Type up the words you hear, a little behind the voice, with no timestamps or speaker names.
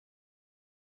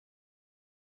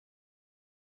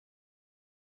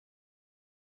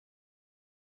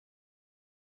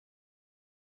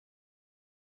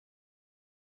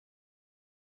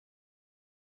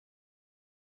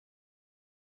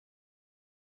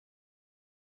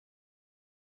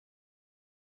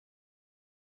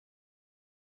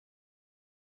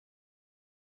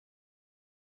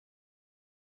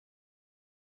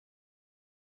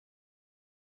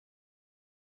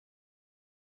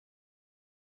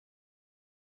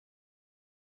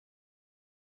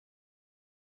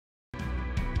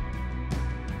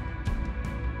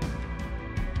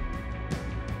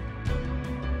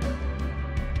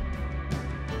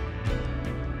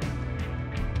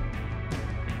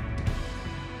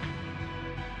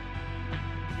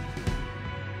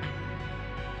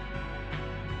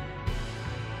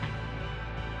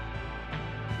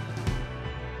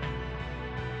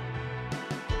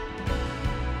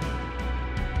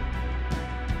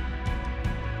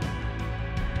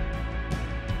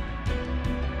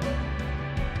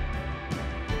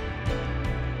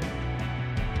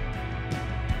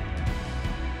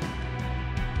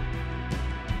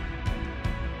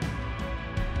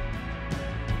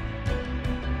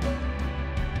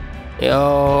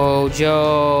Yo,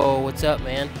 Joe, what's up,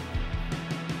 man?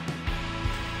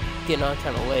 Getting on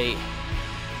kind of late.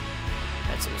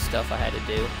 Had some stuff I had to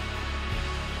do.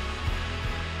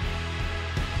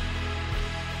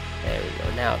 There we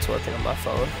go. Now it's working on my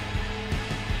phone.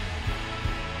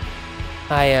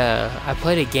 I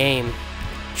played a game.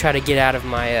 Try to get out of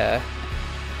my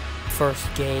first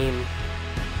game.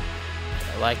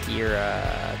 Like your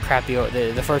crappy.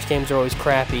 The first games are always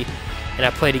crappy. And I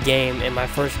played a game, and my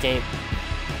first game,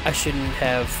 I shouldn't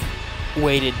have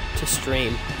waited to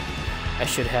stream. I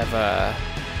should have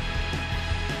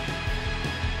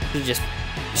just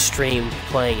streamed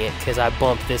playing it, because I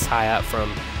bumped this high up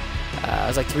from, I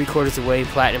was like 3/4 of the way,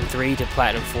 Platinum 3 to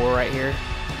Platinum 4 right here.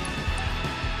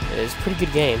 It was a pretty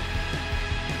good game.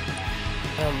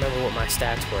 I don't remember what my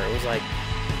stats were. It was like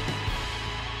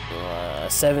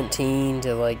 17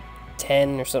 to like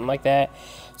 10 or something like that.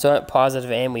 So I went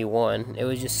positive and we won. It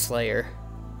was just Slayer.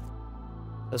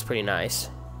 It was pretty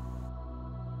nice.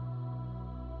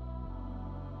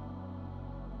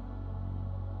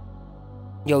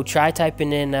 Yo, try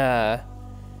typing in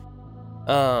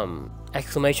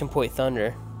exclamation point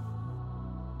thunder.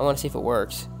 I want to see if it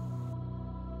works.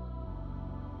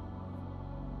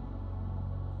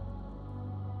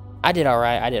 I did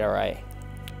alright, I did alright.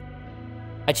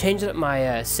 I changed up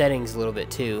my settings a little bit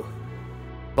too.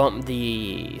 Bumped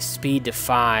the speed to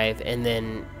 5 and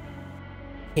then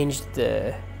changed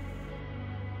a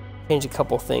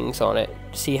couple things on it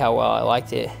to see how well I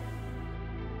liked it.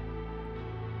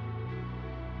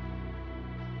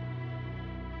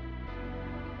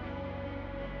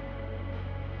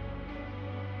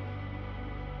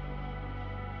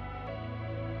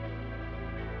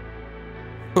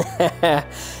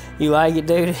 You like it,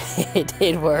 dude? It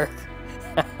did work.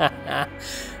 I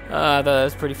thought that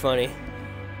was pretty funny.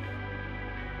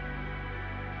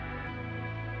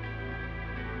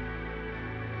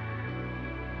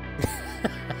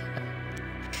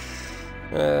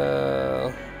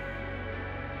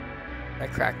 I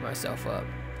cracked myself up.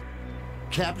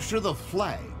 Capture the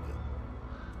flag.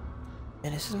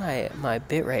 And this is my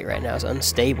bit rate right now is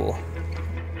unstable.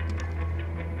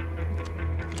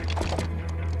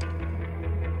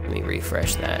 Let me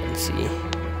refresh that and see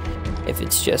if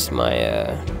it's just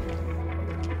my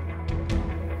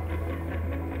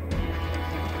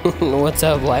what's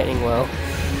up, Lightning Well?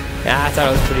 Yeah, I thought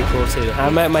it was pretty cool too. I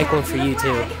might make one for you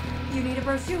too. You need a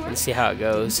brochure? And see how it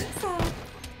goes.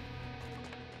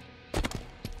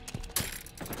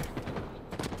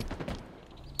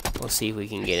 We'll see if we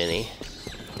can get any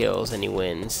kills, any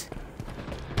wins.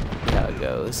 See how it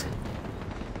goes.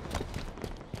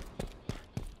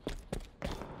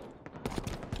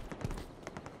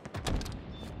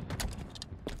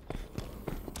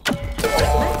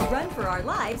 Let's run for our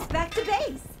lives back to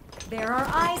base. There are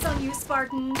eyes on you,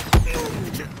 Spartan.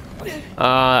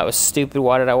 That was stupid.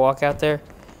 Why did I walk out there?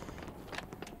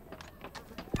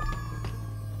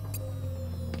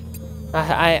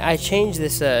 I changed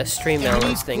this stream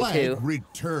elements thing too.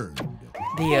 Returned.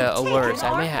 The alerts.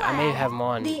 I may have them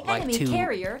on The like enemy too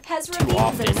carrier has too revealed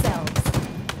often. themselves.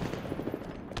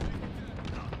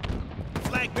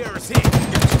 Flag bearers hit.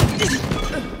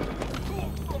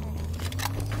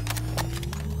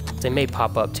 They may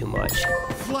pop up too much.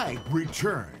 Flag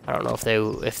returned. I don't know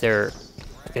if they're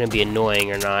gonna be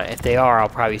annoying or not. If they are, I'll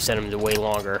probably send them to way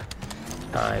longer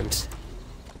times.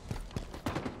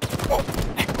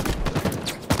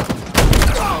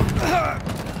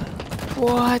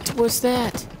 What was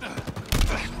that?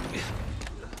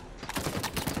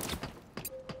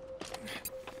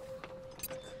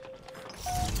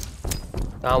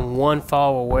 I'm one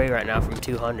fall away right now from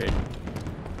 200.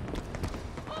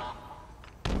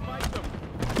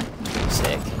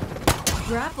 Sick.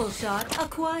 Grapple shot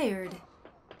acquired.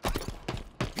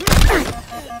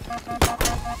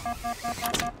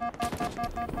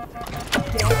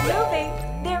 Don't move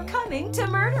it. They're coming to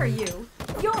murder you.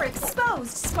 You're exposed,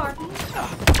 Spartan.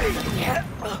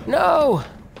 No!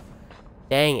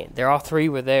 Dang it, they're all three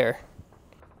were there.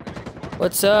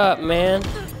 What's up, man?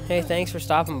 Hey, thanks for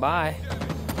stopping by.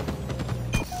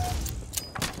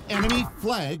 Enemy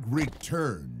flag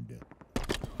returned.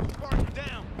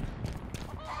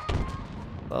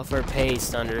 Well, for pays,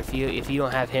 Thunder, if you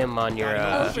don't have him on your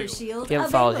Overshield if you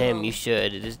haven't followed him, available. you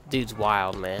should. This dude's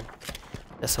wild, man.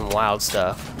 That's some wild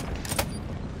stuff.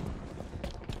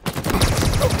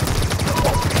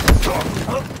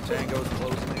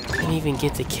 Didn't even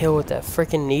get the kill with that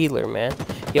freaking needler, man.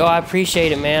 Yo, I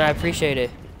appreciate it, man. I appreciate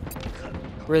it.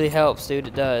 Really helps, dude.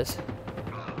 It does.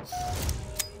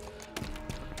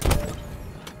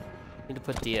 Need to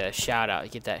put the shout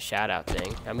out, get that shout out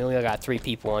thing. I mean, we only got 3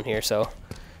 people on here, so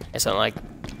it's not like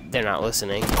they're not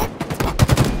listening.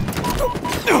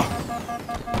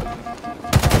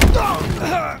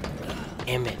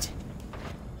 Damn it.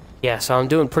 Yeah, so I'm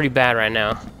doing pretty bad right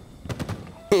now.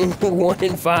 1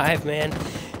 in 5, man,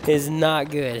 is not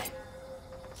good.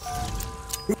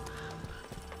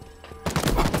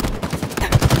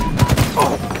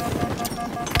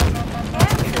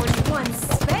 M41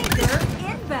 Spanker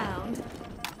inbound.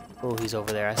 Oh, he's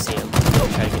over there. I see him.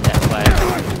 Try to get that flag.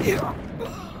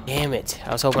 Damn it.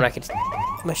 I was hoping I could...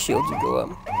 My shields would go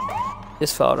up.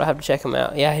 This fellow, I'll have to check him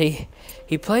out. Yeah, he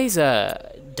plays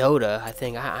Dota, I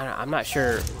think. I'm not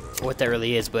sure what that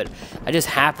really is, but I just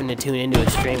happened to tune into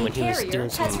his stream when he was doing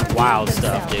some wild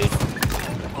stuff, dude.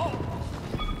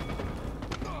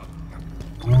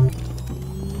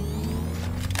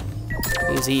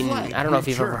 He was eating... I don't know if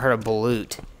you've ever heard of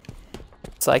balut.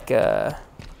 It's like I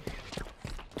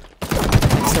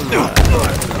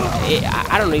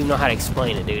don't even know how to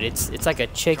explain it, dude. It's like a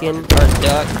chicken or a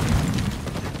duck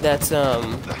that's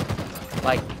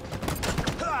like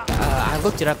I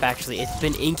looked it up actually. It's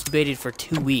been incubated for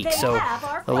 2 weeks, so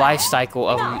the life cycle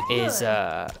of them is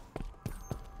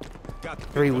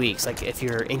 3 weeks. Like if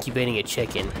you're incubating a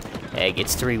chicken egg,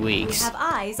 it's 3 weeks. We have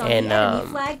eyes on And the enemy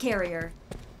flag carrier.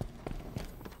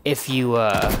 if you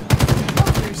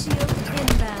Ultra shield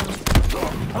inbound.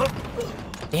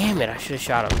 damn it, I should have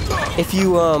shot him. If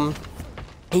you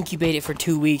incubate it for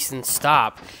 2 weeks and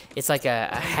stop, it's like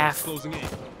a half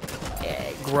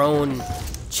grown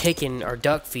chicken or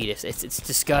duck fetus. It's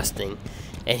disgusting,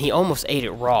 and he almost ate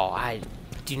it raw. I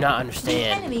do not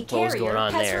understand what was going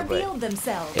on there, but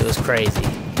it was crazy.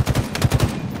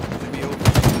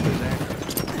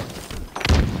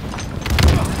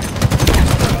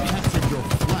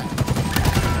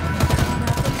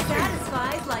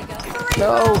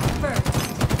 No.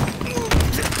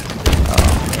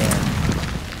 Oh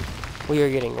man, we are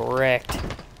getting wrecked.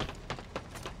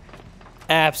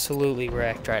 Absolutely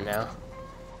wrecked right now.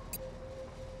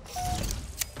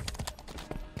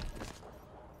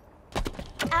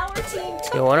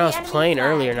 Yeah, when I was playing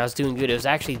earlier and I was doing good, it was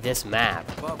actually this map.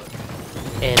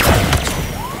 And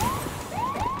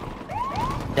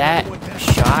that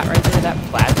shot right there, that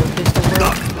plasma pistol,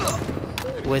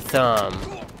 bro, with a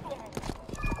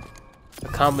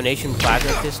combination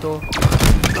plasma pistol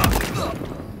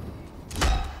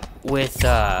with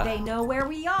they know where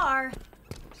we are.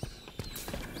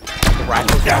 the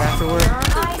rifle shot afterward There are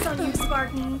eyes on you,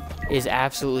 Spartan. is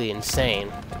absolutely insane.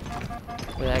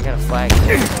 Wait, I got a flag.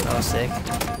 Oh, sick.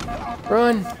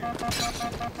 Run!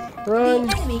 Run!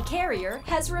 The enemy carrier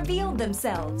has revealed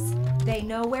themselves. They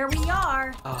know where we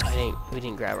are. Oh, we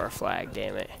didn't grab our flag,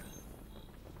 damn it.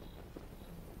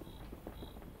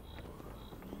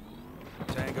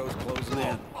 Tango's closing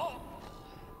in.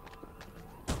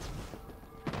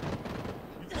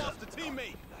 You lost a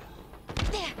teammate.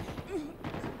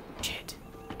 Shit.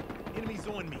 Enemies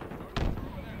on me.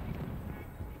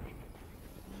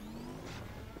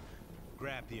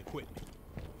 Grab the equipment.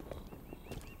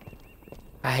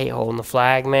 I hate holding the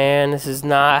flag, man. This is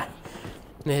not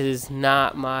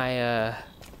my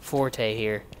forte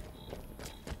here.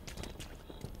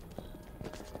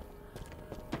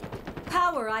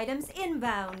 Power items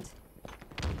inbound.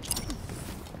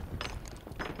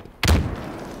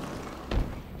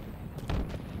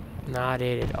 Not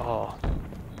it at all.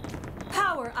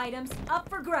 Power items up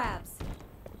for grabs.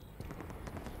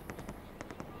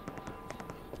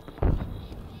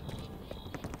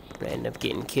 I end up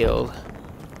getting killed.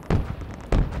 You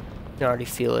can already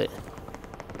feel it.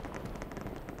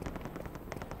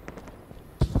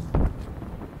 I'm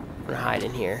gonna hide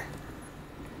in here.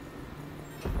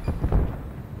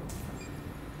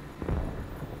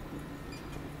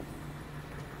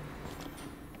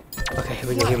 Okay, here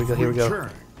we go, here we go, here we go.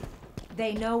 Return.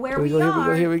 They know where Here we we go,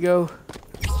 are. here we go, here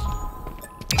we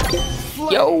go.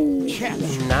 Flag Yo!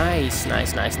 captured. Nice,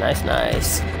 nice, nice, nice,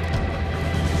 nice.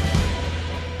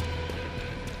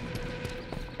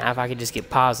 Now if I could just get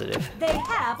positive. They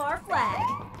have our flag.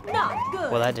 Not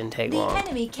good. Well, that didn't take the long.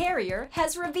 enemy carrier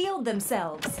has revealed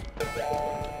themselves.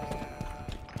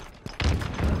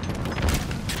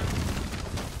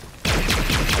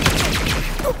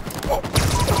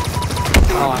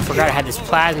 Oh, I forgot I had this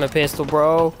plasma pistol,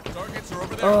 bro.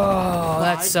 Oh,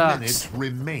 that 5 sucks. minutes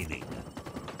remaining.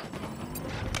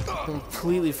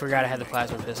 Completely forgot I had the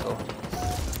plasma pistol.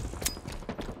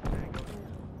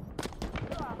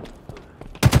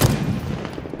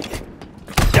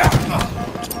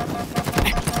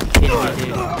 Kidding me,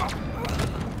 dude.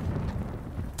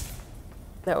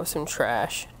 That was some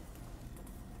trash.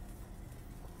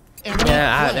 Enemy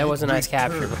Yeah, that flag was a nice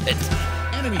capture, returned. but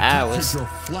Enemy that captured was- your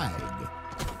flag.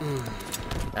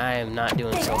 I am not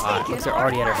doing so They've hot. taken They're our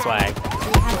already at our flag.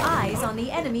 We have eyes on the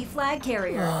enemy flag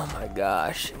carrier. Oh my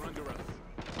gosh.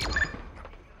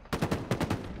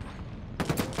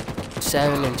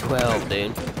 7 and 12,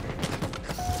 dude.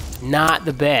 Not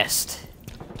the best.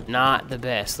 Not the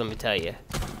best, let me tell you.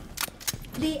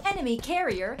 The enemy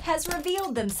carrier has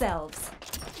revealed themselves.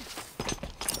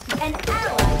 An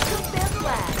ally took their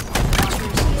flag.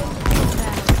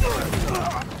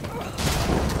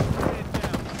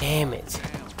 Damn it.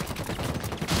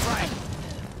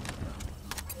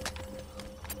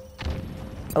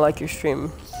 I like your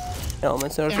stream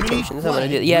elements notifications. I'm gonna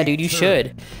do. Yeah, dude, you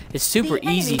should. It's super The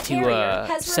enemy easy carrier to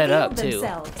has set up revealed too.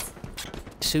 themselves.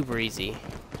 Super easy.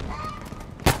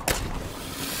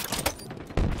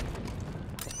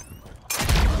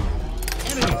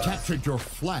 Enemy captured your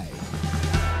flag.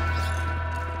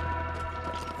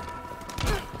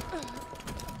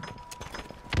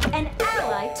 An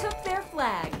ally took their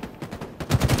flag.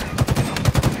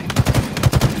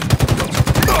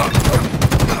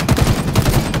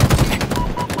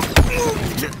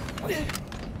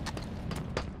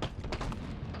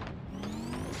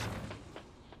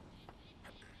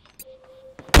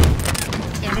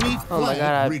 Enemy Oh my flag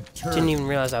god, I returned. didn't even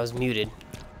realize I was muted.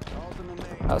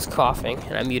 I was coughing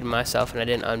and I muted myself and I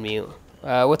didn't unmute.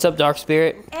 What's up, Dark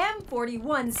Spirit?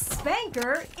 M41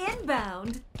 Spanker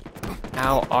inbound.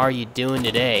 How are you doing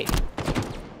today?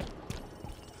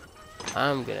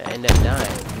 I'm gonna end up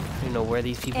dying. I don't know where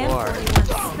these people are.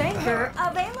 M41 Spanker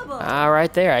available.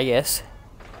 Right there, I guess.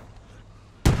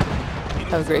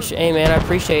 Have a great show. Hey, man, I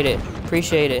appreciate it.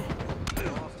 Appreciate it.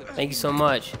 Thank you so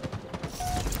much.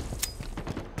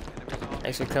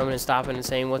 Thanks for coming and stopping and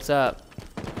saying what's up.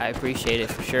 I appreciate it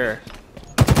for sure.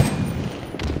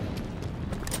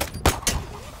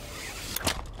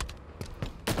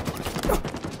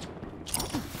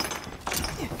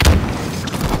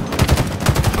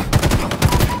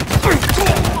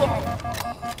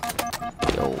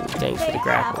 Yo, thanks for the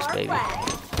grapples, baby.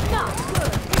 Not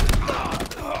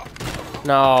good.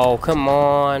 No, come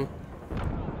on.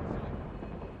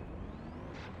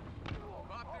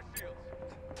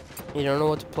 You don't know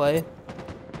what to play?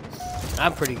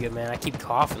 I'm pretty good, man. I keep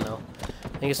coughing, though. I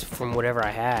think it's from whatever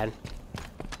I had.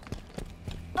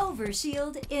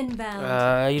 Overshield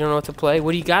inbound. You don't know what to play?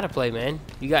 What do you got to play, man?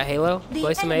 You got Halo? The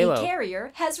Play some enemy Halo.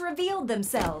 carrier has revealed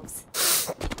themselves.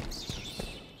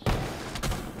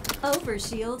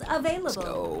 Overshield available.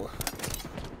 Oh,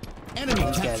 Enemy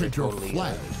guys are captured your totally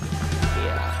flag.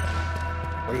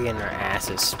 yeah. We're getting our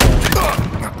asses spanked.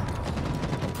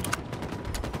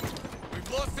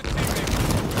 We've lost the teammate.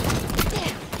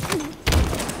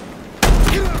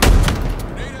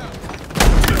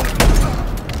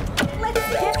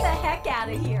 Let's get the heck out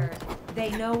of here.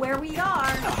 They know where we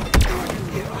are.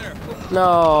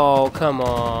 No, come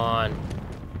on.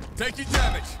 Take your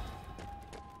damage.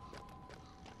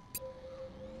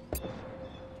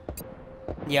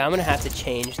 Yeah, I'm gonna have to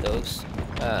change those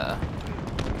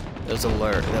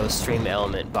stream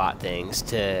element bot things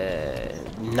to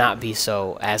not be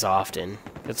so as often.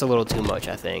 It's a little too much,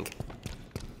 I think.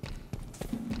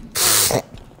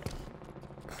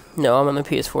 No, I'm on the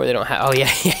PS4. They don't have. Oh yeah,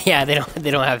 yeah. They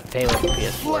don't have Halo for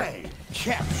PS4. Flag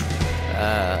captured.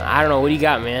 I don't know. What do you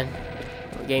got, man?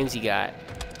 What games you got?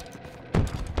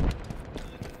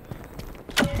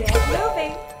 Get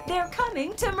moving. They're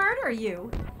coming to murder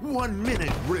you. 1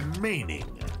 minute remaining.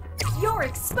 You're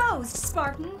exposed,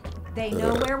 Spartan. They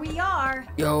know where we are.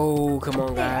 Yo, come on,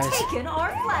 They've guys. taken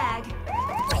our flag.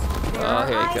 There Oh, are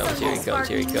here eyes he comes. on Here you, he comes.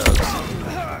 Here he Spartan.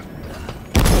 comes.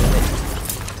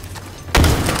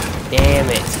 Damn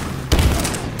it.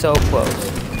 So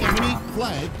close. Enemy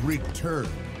flag returned.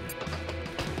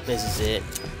 This is it.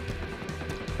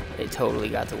 They totally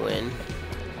got the win.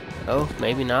 Oh,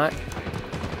 maybe not.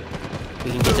 We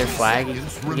can get their flag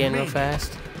again real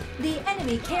fast. The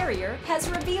enemy carrier has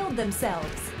revealed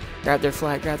themselves. Grab their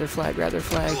flag, grab their flag, grab their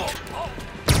flag.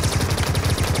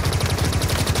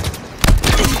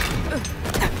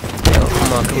 Yo,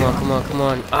 come on, come on, come on, come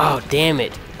on. Oh, damn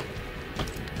it.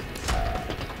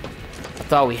 I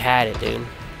thought we had it, dude.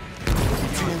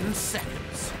 10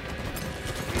 seconds.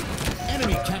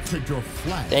 Enemy captured your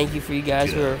flag. Thank you for you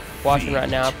guys who are watching right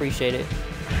now. I appreciate it.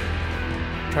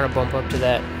 Trying to bump up to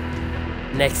that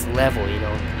next level, you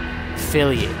know.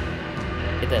 Affiliate.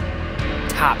 Get that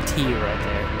top tier right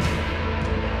there.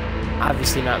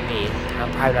 Obviously not me.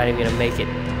 I'm probably not even gonna make it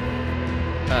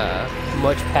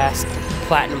much past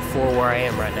Platinum 4 where I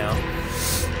am right now.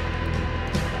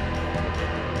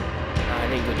 I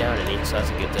didn't go down any, so that's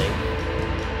a good thing.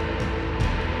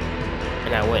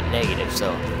 And I went negative,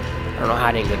 so I don't know how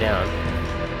I didn't go down.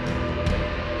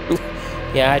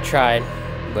 Yeah, I tried.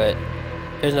 but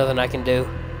there's nothing I can do.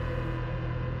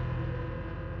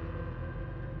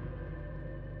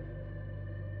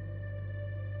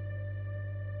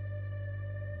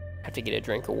 I have to get a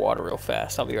drink of water real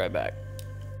fast. I'll be right back.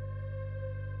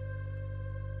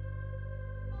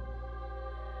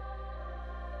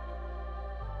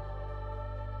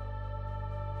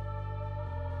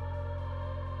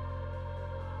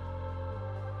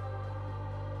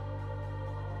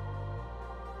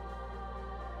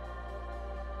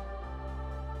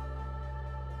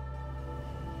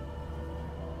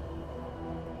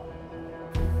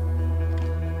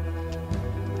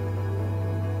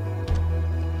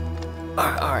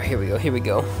 Alright, here we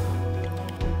go.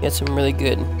 You had some really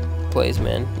good plays,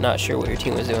 man. Not sure what your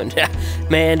team was doing.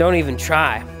 Man, don't even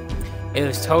try. It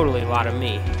was totally a lot of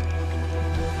me. I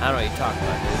don't know what you're talking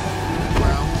about, dude.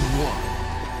 Round one.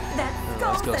 That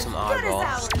Let's go skull's some as good as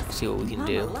oddballs. ours. See what we can Mama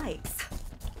do. likes.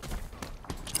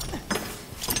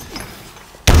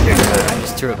 I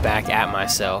just threw it back at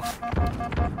myself.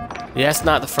 Yeah, that's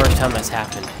not the first time that's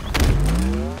happened.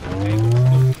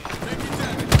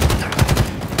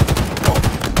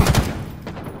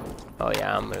 Oh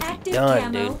yeah, I'm gonna be Active done,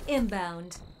 camo dude.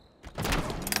 inbound.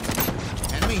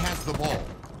 Enemy has the ball.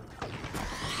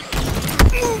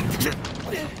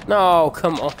 No,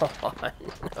 come on.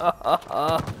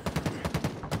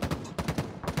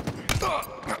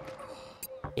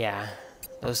 Yeah,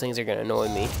 those things are gonna annoy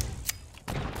me.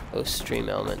 Those stream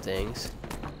element things.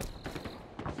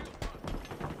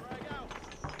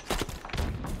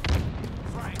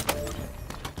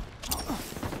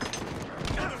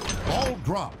 Ball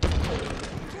dropped.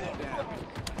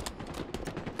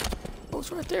 Oh,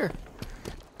 it's right there.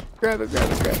 Grab it, grab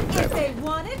it, grab it, If grab it. they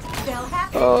want it, they'll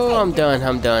have to. Oh, I'm done,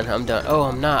 I'm done, I'm done. Oh,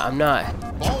 I'm not.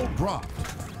 Ball dropped.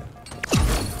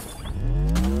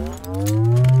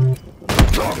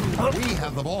 We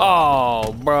have the ball.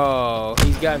 Oh, bro.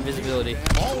 He's got invisibility.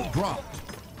 Ball dropped.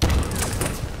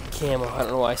 Camo. I don't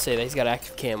know why I say that. He's got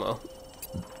active camo.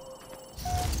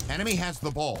 Enemy has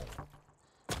the ball.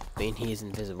 I mean, he is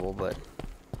invisible, but...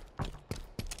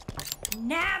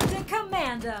 Nabbed a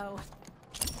commando.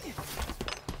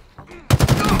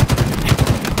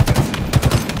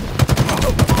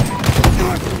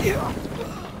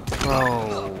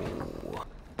 Oh.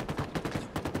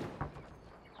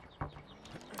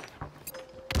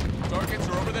 Targets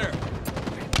are over there.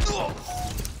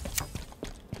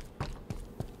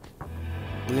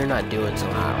 We're not doing so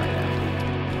hot right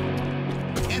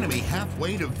now. Enemy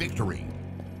halfway to victory.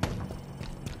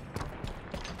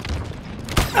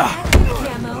 Active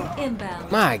camo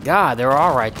inbound. My God, they're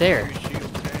all right there.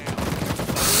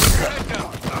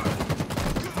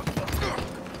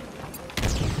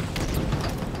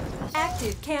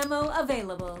 Active camo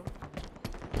available.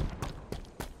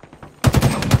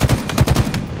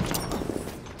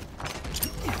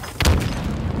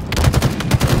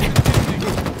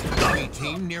 Enemy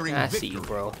team nearing I see victory. you,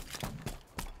 bro.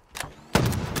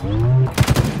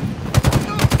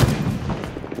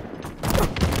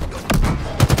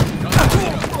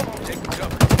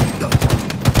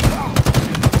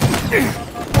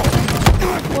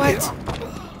 What?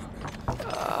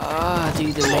 Ah,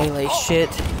 dude, the melee shit.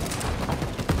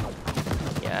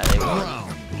 Yeah, they were.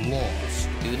 Round lost.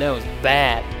 Dude, that was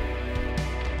bad.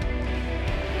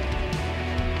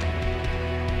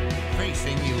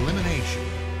 Facing elimination.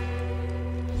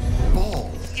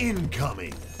 Ball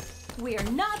incoming. We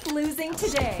are not losing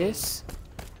today. This?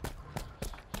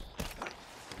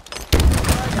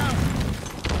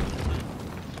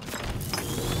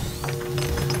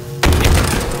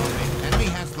 Enemy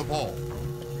has the ball.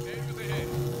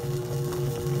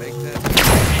 Make that.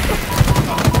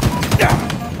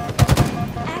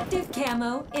 Active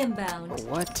camo inbound.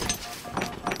 What?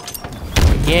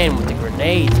 Again with the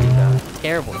grenades, dude.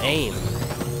 Terrible aim.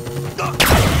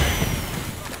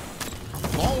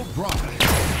 Ball dropped.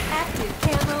 Active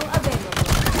camo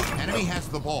available. Enemy has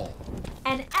the ball.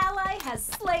 An ally has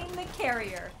slain the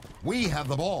carrier. We have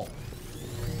the ball.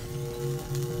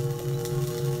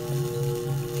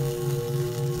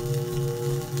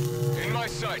 In my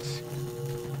sights.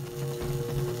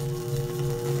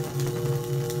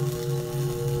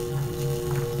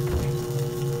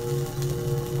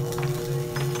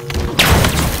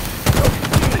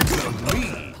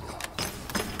 Lead.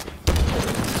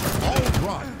 Ball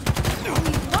dropped. We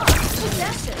lost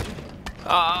possession.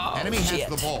 Oh, Enemy shit. has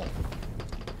the ball.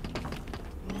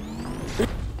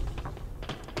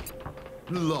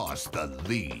 Lost the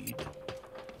lead.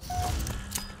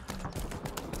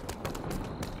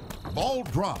 Ball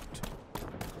dropped.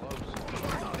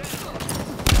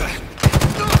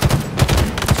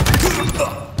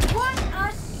 What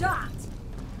a shot!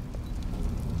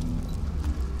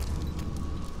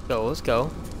 go, let's go.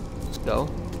 Let's go.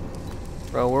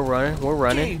 Bro, we're running, we're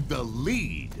running. Gained the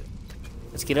lead.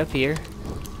 Let's get up here.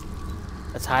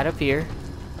 Let's hide up here.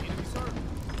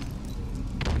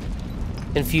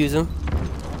 Confuse them.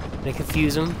 They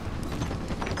confuse them.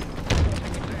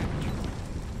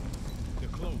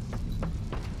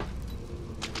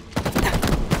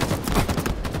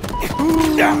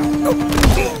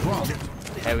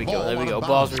 There we go, there we go.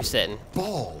 Ball's resetting.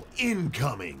 Ball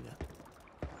incoming.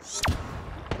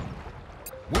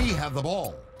 We have the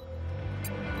ball.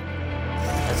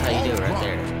 That's how you do it right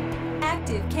there.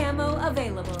 Active camo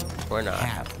available. We're not.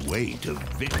 Halfway to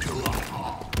victory.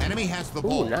 Enemy has the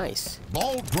ball. Ooh, nice.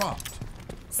 Ball dropped.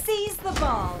 Seize the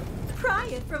ball. Pry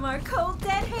it from our cold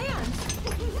dead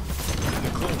hand.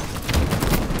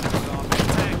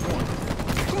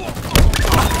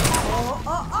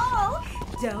 Oh,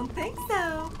 don't think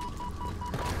so.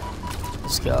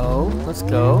 Let's go. Let's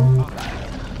go.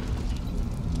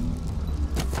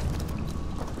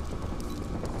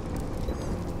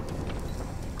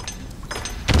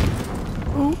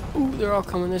 Ooh, ooh, they're all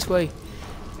coming this way.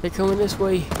 They're coming this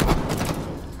way.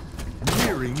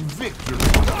 Nearing victory.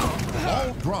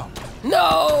 Ball dropped.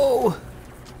 No!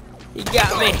 You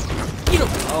got me. You don't.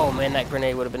 Oh man, that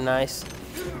grenade would have been nice.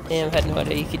 Damn, I had no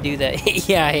idea you could do that.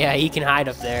 yeah, you can hide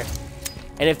up there.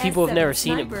 And if people have never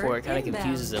seen it before, it kind of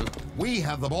confuses them. We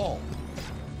have the ball.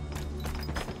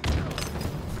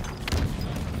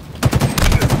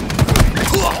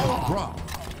 Ball dropped.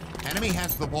 Enemy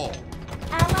has the ball.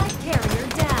 Allied carrier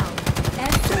down.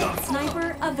 Excellent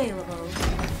sniper available.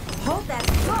 Hold that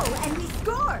bow and we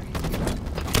score.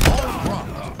 Ball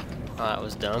dropped. Oh, that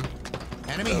was dumb.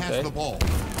 Enemy has the ball.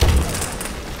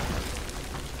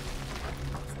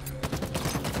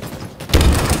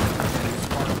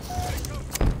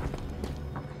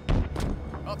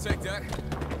 I'll take that.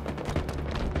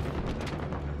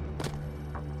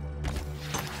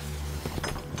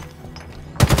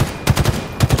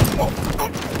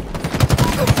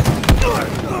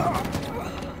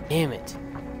 Damn it.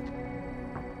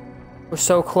 We're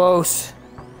so close.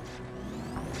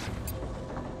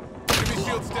 Enemy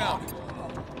shields down.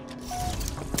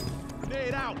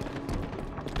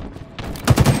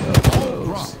 Ball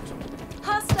dropped.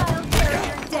 Hostile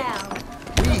carrier down.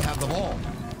 We have the ball.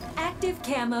 Active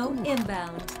camo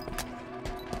inbound.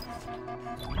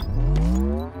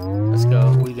 Let's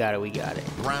go. We got it. We got it.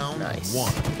 Round Nice.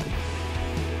 1.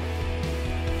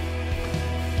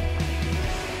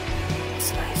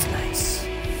 Nice.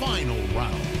 Final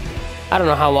round. I don't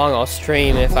know how long I'll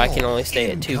stream if I can only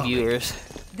stay at 2 viewers.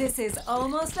 This is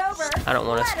almost over. I don't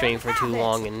want to Let stream us for too have it.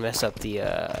 long and mess up the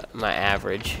my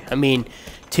average. I mean,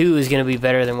 2 is gonna be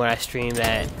better than what I streamed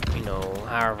at, you know,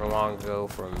 however long ago,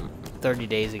 from 30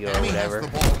 days ago or Enemy has whatever.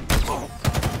 the ball.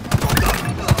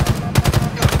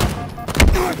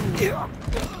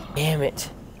 Damn it.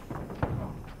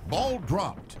 Ball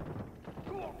dropped.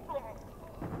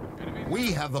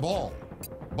 We have the ball.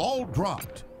 Ball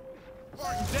dropped.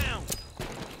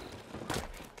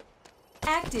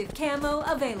 Active camo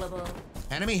available.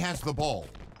 Enemy has the ball.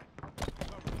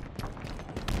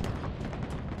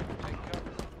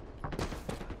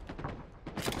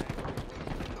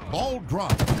 Ball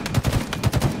dropped.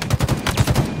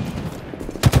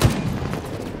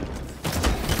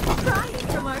 Pry it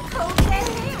from our cold dead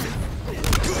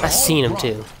hand. I seen him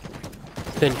too.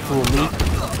 Couldn't fool me.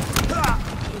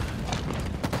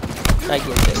 I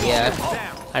get it, yeah.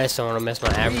 I just don't want to mess my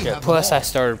average up. Plus, I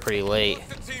started pretty late.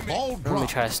 Ball Let me dropped.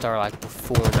 try to start like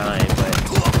before 9, but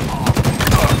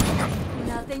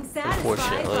Nothing satisfies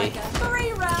Unfortunately. like a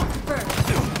 3-round burst.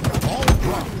 Ball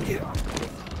dropped.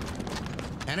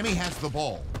 Enemy has the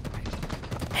ball.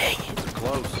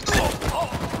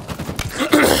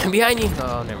 behind you.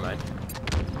 Oh, never mind.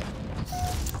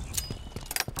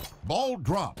 Ball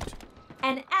dropped.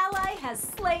 An ally has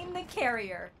slain the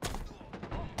carrier.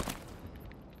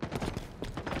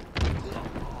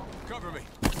 Cover me.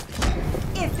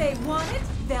 If they want it,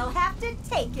 they'll have to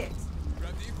take it.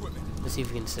 Grab the equipment. Let's see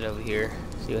if we can sit over here.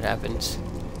 See what happens.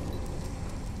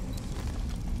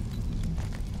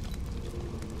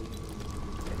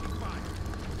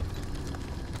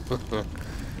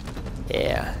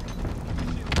 Yeah.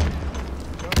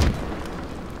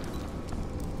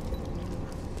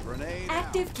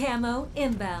 Active camo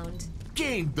inbound.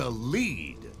 Gained the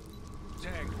lead.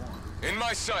 Tagged one. In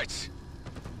my sights.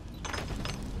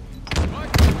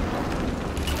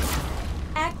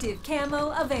 Active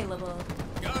camo available.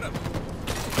 Got him.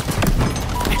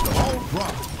 Ball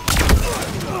dropped.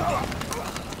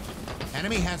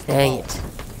 Enemy has the Dang ball. it.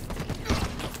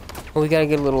 Well, we gotta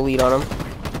get a little lead on him.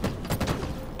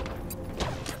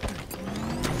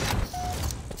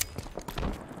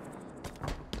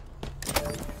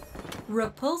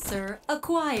 Repulsor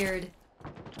acquired.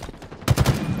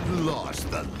 Lost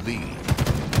the lead.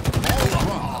 All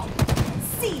wrong.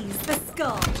 Seize the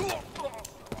skull.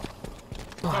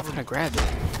 Oh, I forgot to grab it.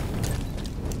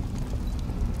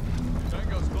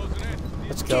 Tango's closing in.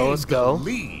 Let's go, let's go.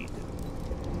 Lead.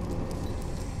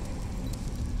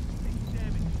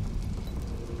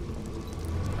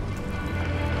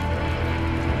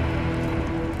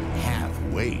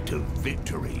 Halfway to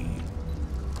victory.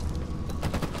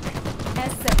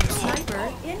 S7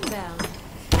 sniper inbound.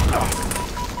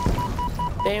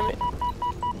 Damn it.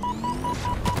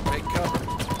 Take cover.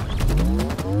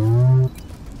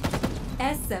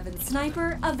 S7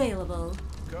 sniper available.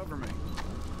 Cover me.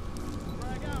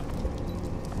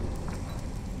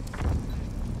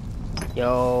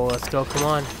 Yo, let's go, come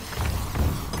on.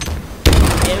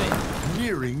 Damn it.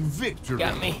 Nearing victory.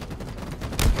 Got me.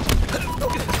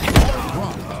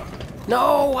 Wrong.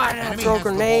 No, why did I Enemy throw a has the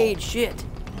grenade? Shit.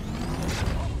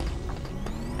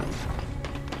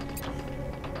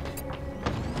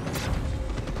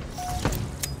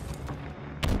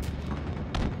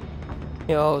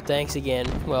 Yo, thanks again.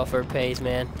 Welfare pays,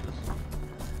 man.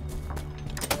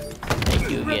 Thank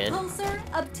you again. Repulsor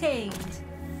obtained.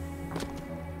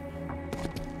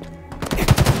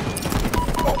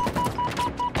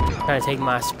 Trying to take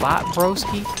my spot,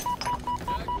 broski.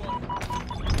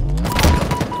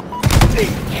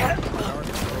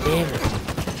 Damn it.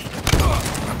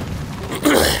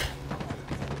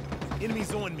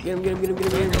 Enemies on me. Get him, get him, get him,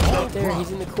 get him, get him. He's right there.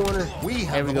 He's in the corner.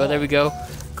 There we go, there we go.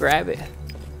 Grab it.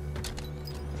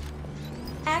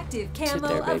 Active camo Sit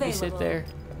there, baby, available. sit there.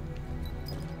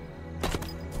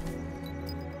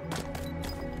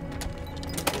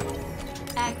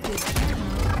 Active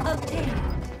camo obtained.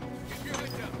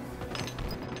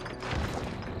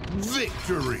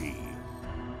 Victory.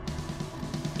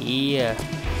 Yeah.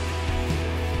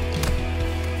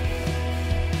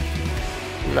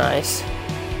 Nice.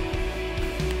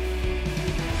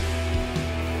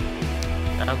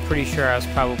 I'm pretty sure I was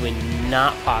probably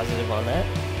not positive on that.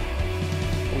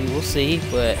 We will see,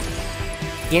 but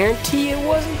guarantee it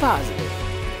wasn't positive.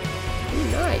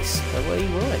 Ooh, nice. That way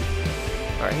you won.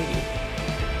 Alrighty.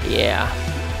 Yeah.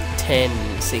 10,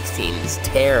 16 is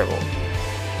terrible.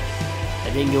 I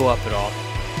didn't go up at all.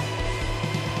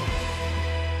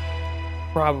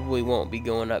 Probably won't be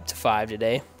going up to 5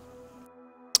 today.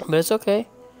 But it's okay.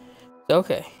 It's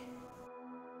okay.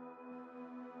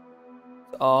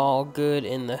 It's all good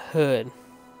in the hood.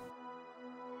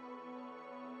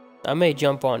 I may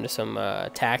jump onto some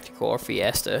tactical or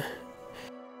Fiesta.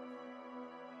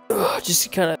 Just to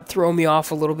kind of throw me off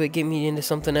a little bit, get me into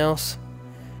something else.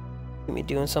 Get me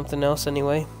doing something else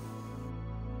anyway.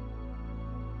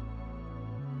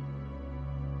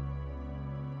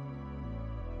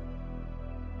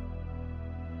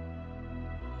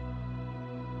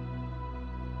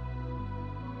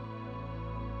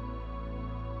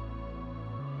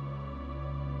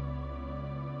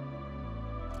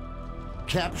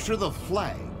 Capture the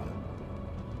flag.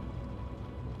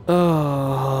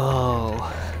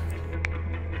 Oh.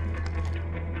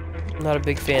 I'm not a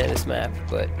big fan of this map,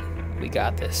 but we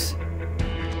got this.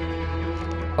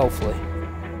 Hopefully.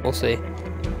 We'll see.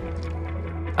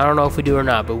 I don't know if we do or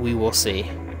not, but we will see. It's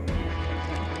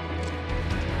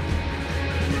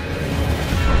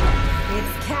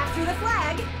capture the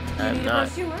flag. You I'm need a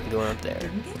not brochure? going up there.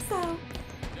 Didn't think so.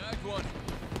 Tagged one.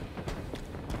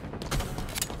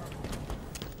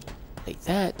 Take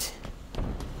that.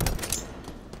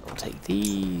 I'll take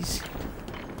these.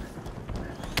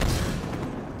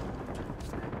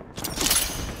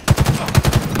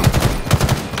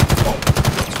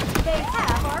 They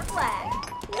have our flag.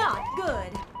 Not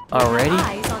good. Already?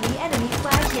 Eyes on the enemy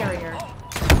flag carrier.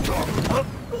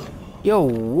 Yo,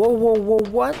 whoa, whoa, whoa,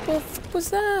 what the f was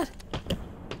that?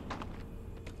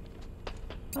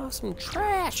 Oh, some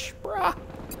trash, bruh.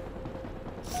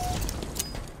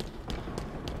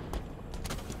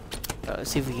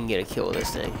 Let's see if we can get a kill with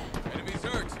this thing. Enemies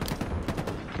hurt.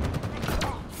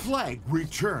 Flag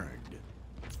returned.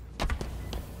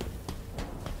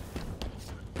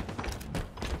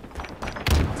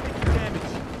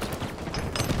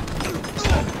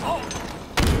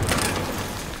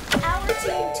 Our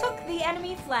team took the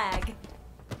enemy flag.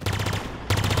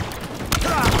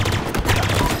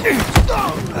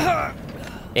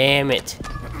 Damn it.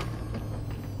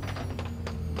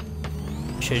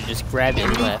 Should have just grabbed it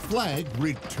and Enemy left. flag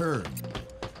returned.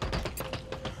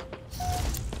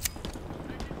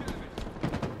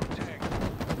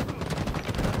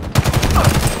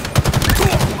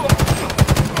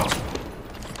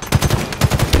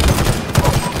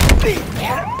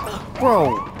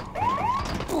 Bro.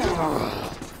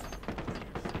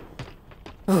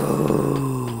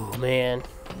 Oh, man.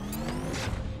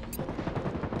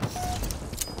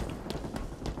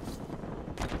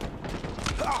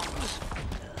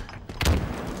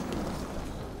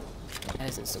 That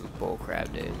isn't some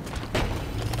bullcrap, dude.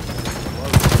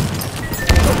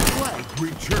 Flag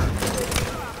returned.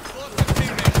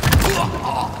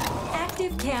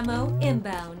 Active camo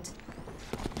inbound.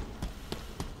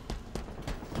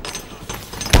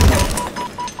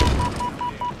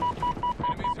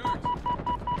 Enemies hurt.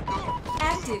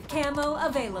 Active camo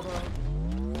available.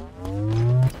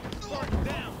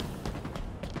 Down.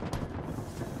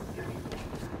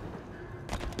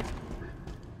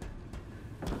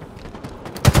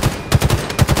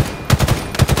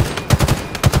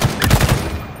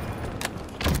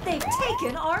 They've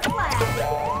taken our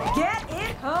flag. Get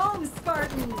it home,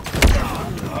 Spartan.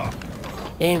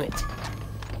 Damn it.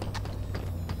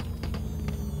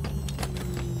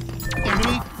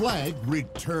 Enemy flag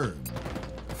returned.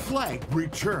 Flag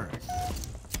returned.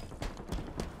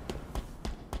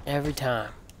 Every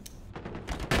time.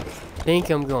 Think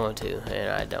I'm going to, and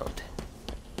I don't.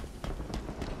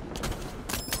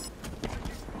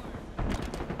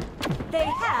 They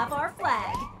have our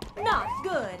flag. Not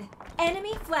good.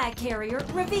 Enemy flag carrier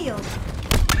revealed.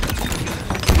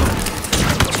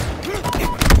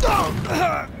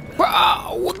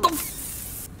 Wow, what the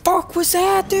fuck was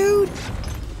that, dude?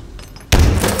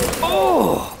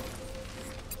 Oh!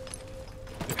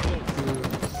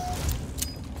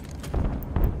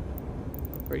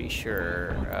 Pretty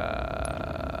sure,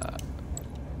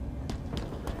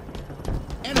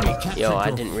 Enemy captured yo, I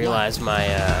your didn't flag. realize my,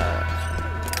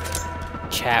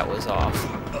 chat was off.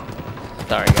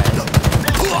 Sorry, guys.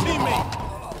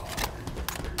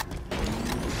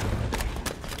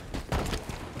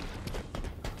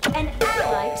 An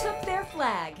ally took their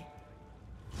flag.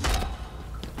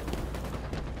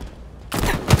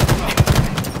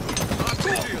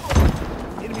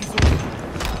 Enemies on me.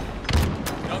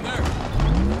 Down there.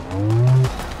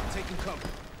 Taking cover.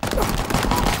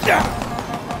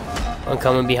 One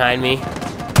coming behind me.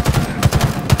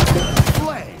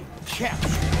 Flag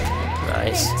captured.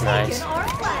 Nice, They've nice. taken our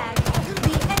flag.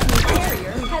 The enemy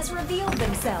carrier has revealed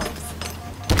themselves.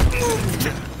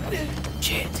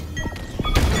 Shit.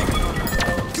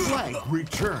 Flag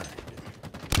returned.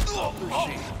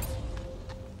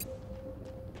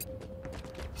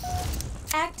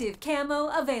 Active camo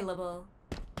available.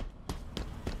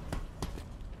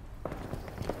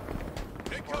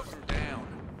 Take cover. Down.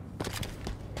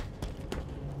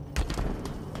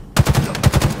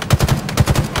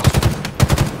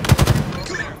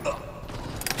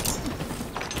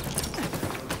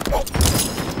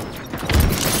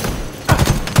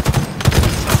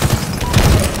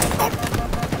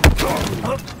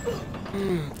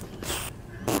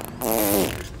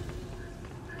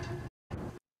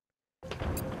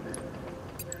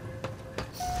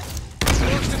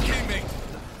 Lost a teammate.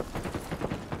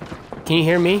 Can you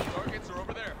hear me? Targets are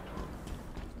over there.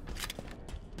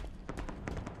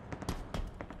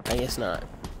 I guess not.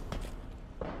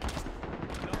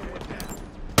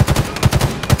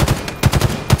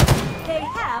 They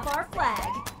have our flag.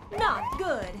 Not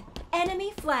good.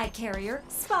 Enemy flag carrier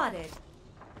spotted.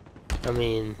 I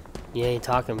mean, you ain't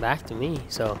talking back to me,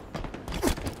 so.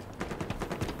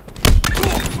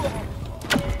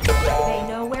 They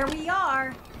know where we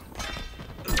are.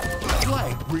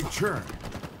 Flag returned.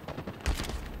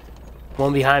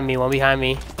 One behind me, one behind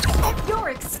me. You're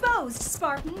exposed,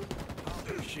 Spartan.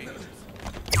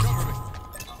 Cover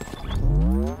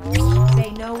me. They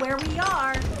know where we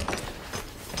are.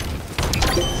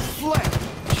 Flag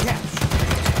captured.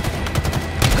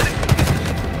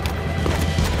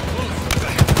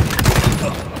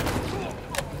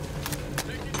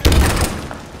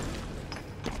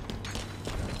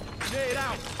 Grenade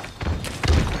out.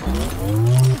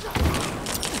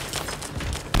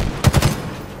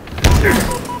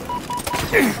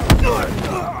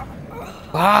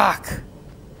 Fuck!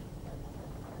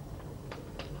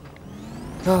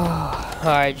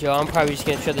 Alright, Joe, I'm probably just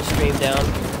gonna shut the stream down.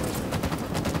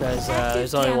 Because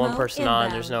there's only one person on,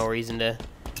 there's no reason to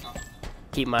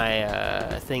keep my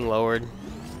thing lowered.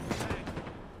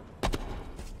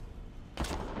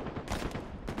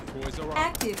 Boys are on.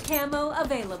 Active camo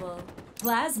available.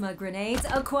 Plasma grenades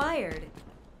acquired.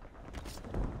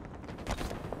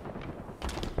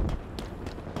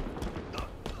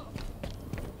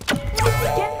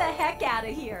 Let's get the heck out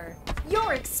of here.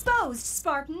 You're exposed,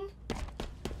 Spartan.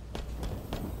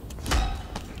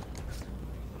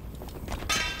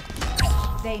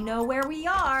 They know where we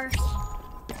are.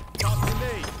 Toss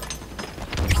grenade.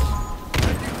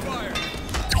 Taking fire.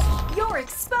 You're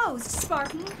exposed,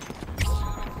 Spartan.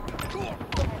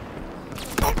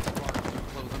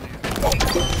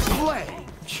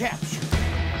 captured.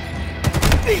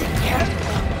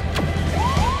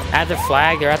 At the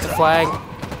flag, they're at the flag.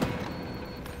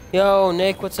 Yo,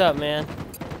 Nick, what's up, man?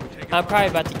 I'm probably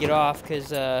about to get off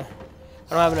because I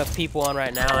don't have enough people on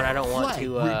right now, and I don't want Flag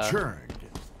to returned.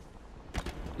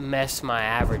 mess my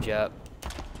average up.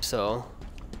 So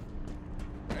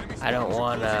I don't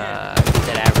want to get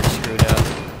that average screwed up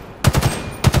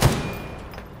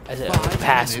as it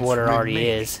past what it already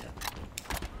is.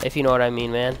 If you know what I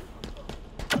mean, man.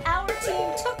 Our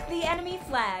team took the enemy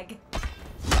flag.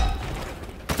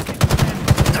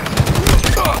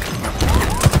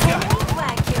 Enemy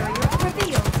flag carrier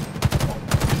revealed.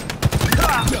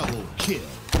 Double kill.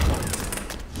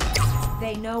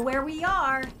 They know where we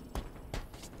are.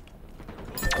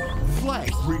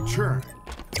 Flag returned.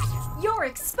 You're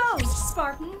exposed,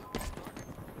 Spartan.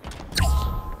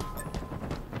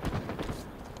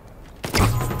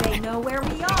 They know where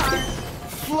we are.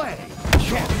 Flag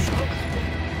captured.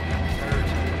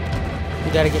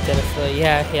 You gotta get that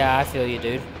affiliate. Yeah, I feel you,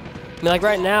 dude. I mean, like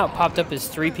right now, it popped up as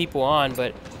 3 people on,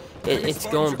 but it's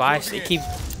going by. So it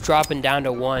keeps dropping down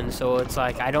to 1. So it's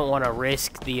like I don't want to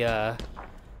risk the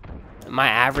my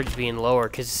average being lower,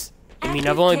 because I mean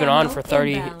I've only been on for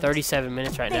 37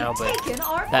 minutes right now, but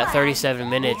that 37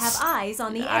 minutes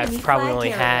I've probably only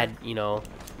had, you know,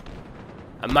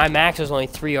 my max was only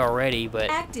 3 already, but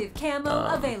active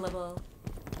camo available.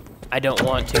 I don't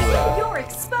want to You're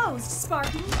exposed,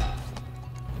 Spartan.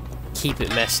 keep it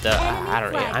messed up. I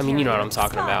don't know. I mean, you know what I'm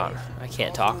talking about. I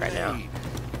can't talk right now.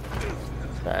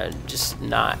 Just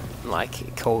not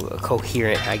like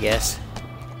coherent, I guess.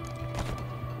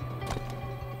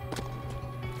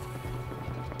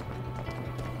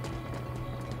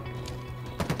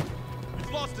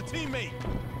 We've lost a teammate.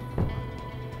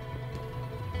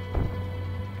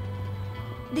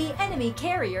 The enemy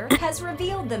carrier has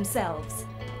revealed themselves.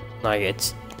 Like,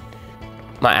 it's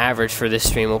my average for this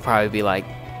stream will probably be like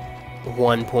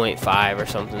 1.5 or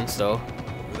something. So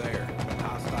Over there.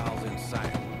 Hostiles in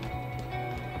sight.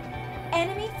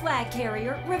 Enemy flag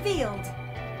carrier revealed.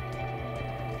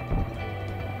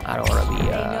 I don't want to be.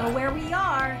 They know where we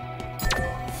are.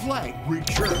 Flag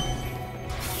returned.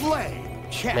 Flag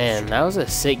captured. Man, that was a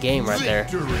sick game right there.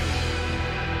 Victory.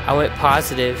 I went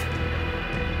positive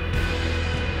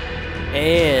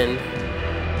and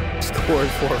scored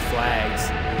 4 flags.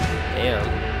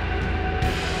 Damn.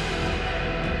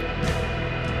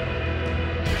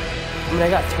 I mean, I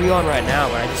got 3 on right now,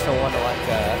 but I just don't want to, like,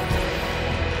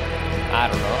 I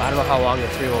don't know. I don't know how long the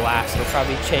 3 will last. It'll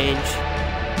probably change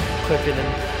quicker than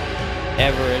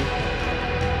ever, and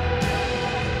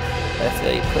I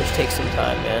feel you push takes some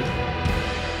time, man.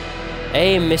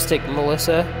 Hey, Mystic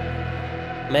Melissa.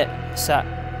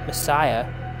 Messiah.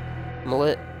 I don't know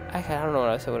what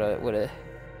I said. What a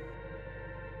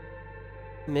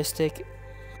Mystic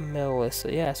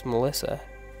Melissa. Yeah, it's Melissa.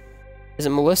 Is it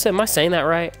Melissa? Am I saying that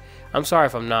right? I'm sorry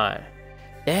if I'm not.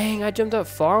 Dang, I jumped up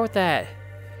far with that.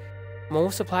 I'm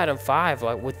almost to Platinum 5,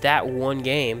 like, with that one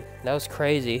game. That was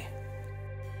crazy.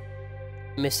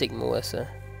 Mystic Melissa.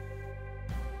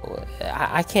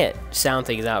 I can't sound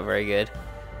things out very good,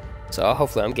 so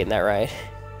hopefully I'm getting that right.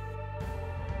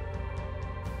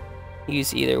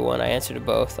 Use either one. I answer to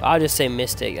both. I'll just say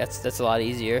Mystic. That's a lot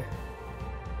easier.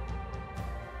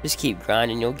 Just keep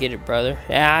grinding. You'll get it, brother.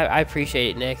 Yeah, I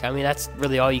appreciate it, Nick. I mean, that's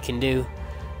really all you can do,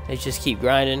 is just keep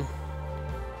grinding.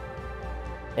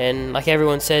 And like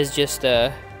everyone says, just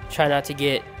try not to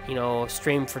get, you know,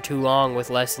 stream for too long with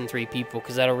less than 3 people,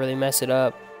 because that'll really mess it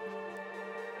up.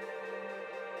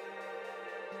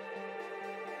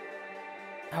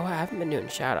 Oh, I haven't been doing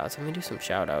shoutouts. Let me do some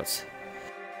shoutouts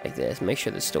like this. Make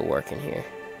sure this is still working here.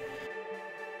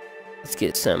 Let's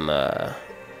get some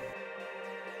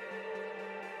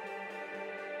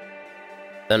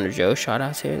Thunder Joe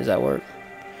shoutouts here. Does that work?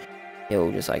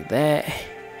 Yo, just like that.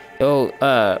 Yo,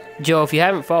 Joe, if you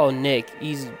haven't followed Nick,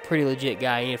 he's a pretty legit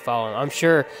guy. You need to follow him. I'm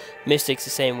sure Mystic's the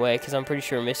same way, because I'm pretty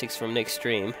sure Mystic's from Nick's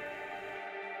stream.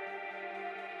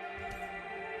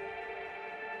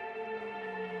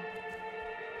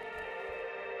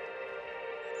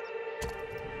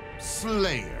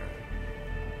 Slayer.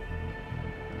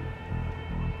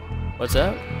 What's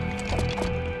up?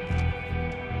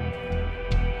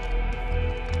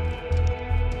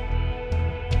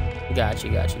 Got you,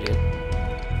 dude.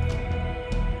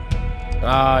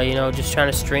 Oh, you know, just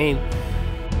trying to stream.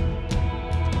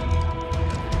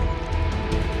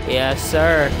 Yes,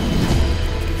 sir.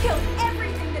 Kill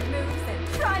everything that moves and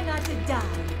try not to die.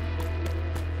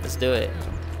 Let's do it.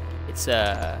 It's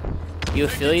you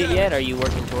affiliate yet, or are you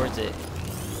working towards it?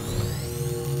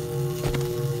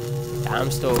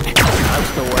 I'm still working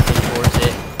towards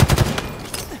it.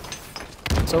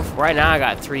 So right now I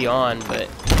got 3 on, but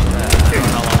I don't know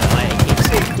how long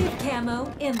Active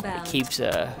camo inbound. it keeps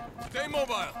Stay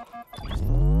mobile.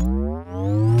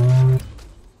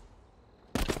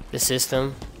 the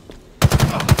system. Active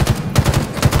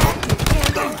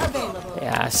camo available.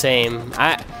 Yeah, same.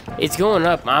 It's going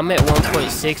up. I'm at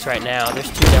 1.6 right now. There's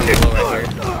 2 down below right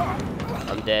here.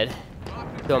 I'm dead.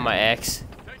 Killing my ex.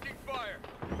 Taking fire.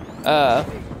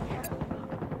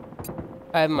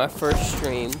 I have my first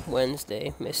stream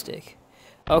Wednesday, Mystic.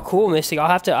 Oh, cool, Mystic. I'll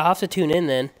have to tune in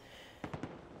then.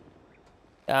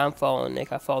 Yeah, I'm following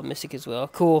Nick. I followed Mystic as well.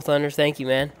 Cool, Thunder. Thank you,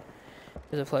 man.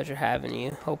 It was a pleasure having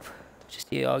you. Hope to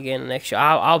see you all again next show.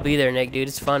 I'll be there, Nick, dude.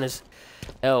 It's fun as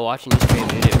hell watching you stream,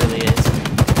 dude. It really is.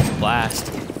 It's a blast.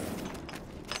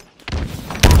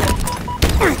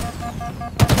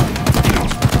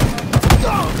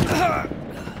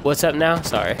 What's up now?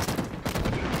 Sorry.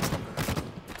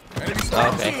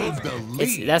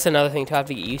 Okay. That's another thing to have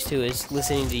to get used to is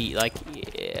listening to like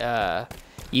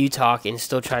you talk and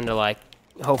still trying to like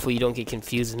hopefully you don't get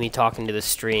confused with me talking to the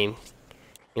stream.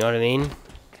 You know what I mean?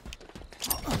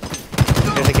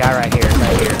 There's a guy right here.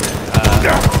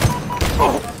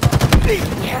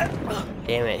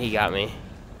 Damn it, he got me.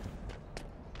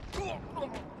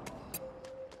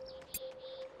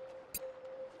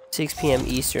 $6 p.m.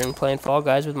 Eastern, playing Fall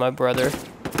Guys with my brother.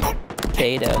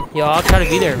 Yo, I'll try to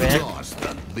be there, man.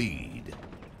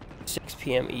 6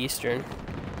 p.m. Eastern.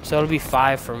 So it'll be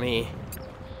 5 for me.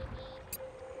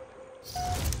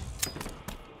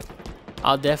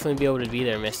 I'll definitely be able to be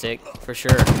there, Mystic. For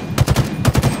sure.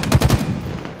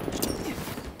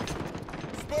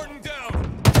 Spartan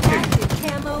down. Active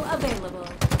camo available.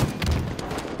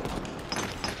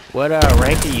 What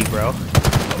rank are you, bro?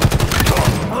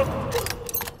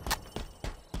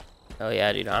 Oh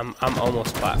yeah, dude, I'm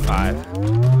almost flat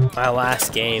 5. My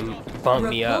last game bumped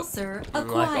me up. I'm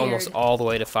like almost all the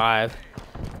way to 5.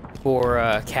 For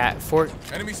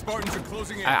Enemy Spartans are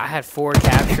closing in. I had 4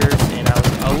 captures and I was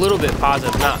a little bit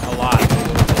positive, not a lot, but a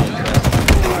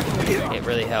little bit, but it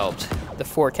really helped. The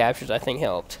 4 captures I think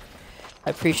helped. I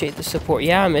appreciate the support.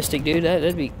 Yeah, Mystic, dude,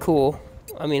 that'd be cool.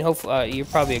 I mean, hopefully you're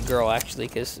probably a girl actually,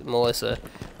 cause Melissa.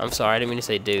 I'm sorry, I didn't mean to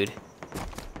say dude.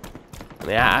 I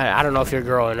mean, I don't know if you're a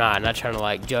girl or not. I'm not trying to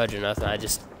like judge or nothing. I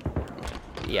just,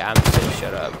 yeah, I'm just gonna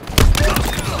shut up.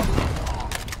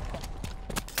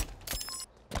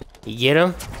 You get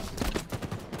him?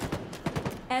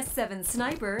 S7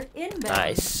 sniper inbound.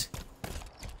 Nice.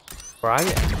 Bro,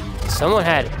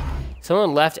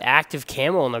 someone left active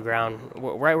camo on the ground,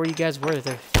 right where you guys were.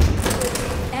 There.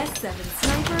 S7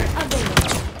 sniper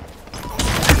available.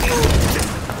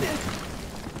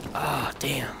 Oh,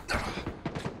 damn.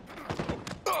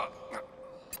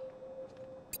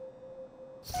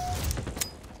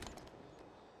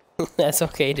 That's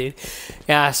okay, dude.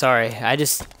 Yeah, sorry. I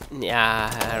don't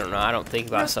know. I don't think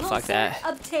about stuff like that.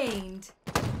 Obtained.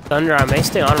 Thunder, I may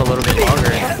stay on a little bit longer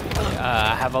if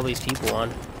I have all these people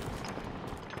on.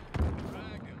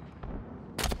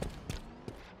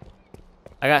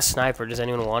 I got sniper. Does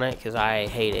anyone want it? Because I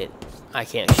hate it. I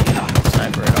can't shoot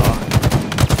sniper at all.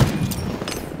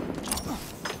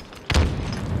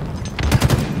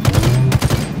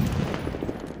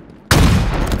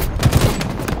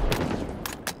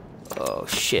 Oh,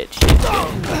 shit.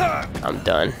 I'm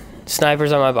done.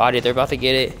 Sniper's on my body. They're about to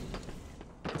get it.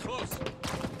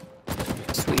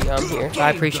 Sweet, I'm here.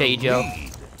 I appreciate you, Joe.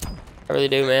 I really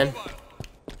do, man.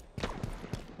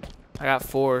 I got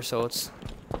 4, so it's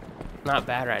not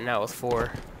bad right now with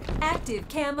 4. Active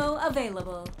camo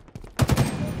available.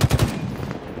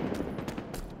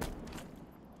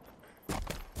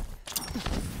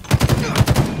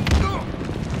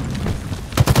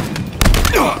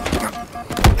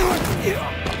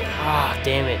 Ah,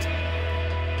 damn it.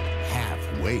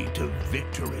 Halfway to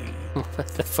victory. What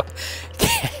the fuck?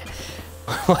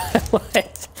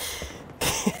 What?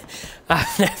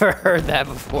 I've never heard that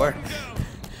before.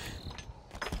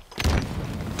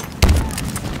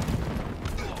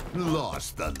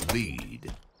 Lost the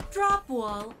lead. Drop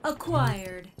wall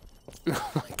acquired.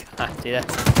 Oh my god, dude,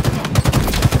 that's...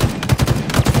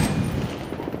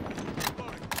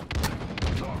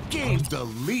 Gained the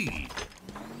lead.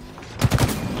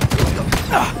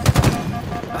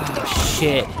 Oh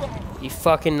shit. You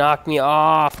fucking knocked me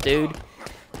off, dude.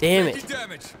 Damn it.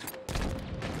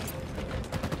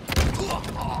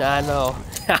 I know.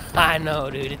 I know,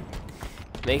 dude. It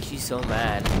makes you so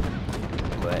mad.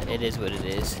 But it is what it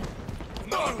is.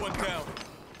 Another one down.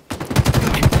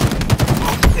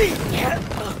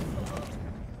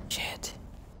 Shit.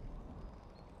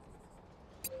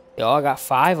 Yo, I got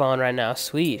 5 on right now.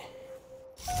 Sweet.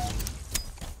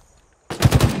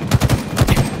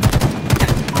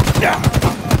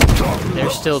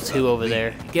 There's still 2 over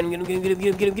there. Get him, get him, get him, get him, get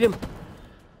him, get him, get him.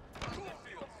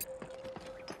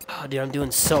 Oh, dude, I'm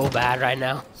doing so bad right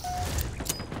now.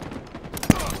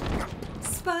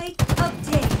 Spike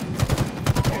obtained.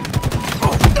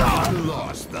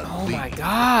 Lost the Oh lead. my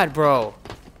god, bro.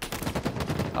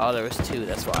 Oh, there was 2,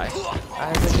 that's why. I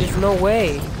was like, there's no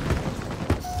way.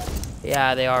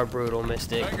 Yeah, they are brutal,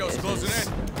 Mystic. Tango's closing It's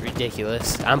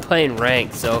ridiculous. I'm playing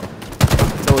ranked, so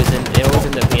it always ends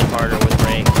up being harder with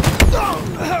ranked.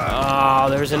 Oh,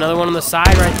 there's another one on the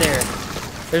side right there.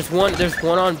 There's one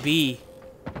on B.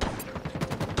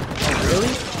 Oh,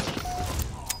 really?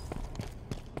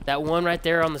 That one right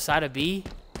there on the side of B?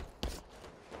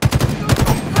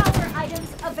 Power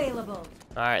items available.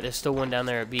 Alright, there's still one down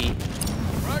there at B.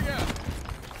 Frag out.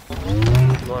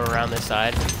 Going around this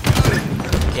side.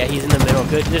 Yeah, he's in the middle.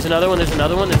 Good. There's another one. There's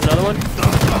another one. There's another one.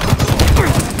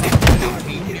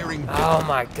 Oh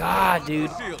my god,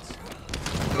 dude. Shields.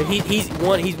 He's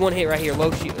one hit right here.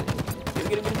 Low shield.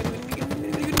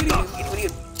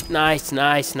 Nice,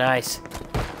 nice, nice.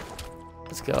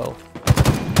 Let's go.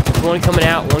 There's one coming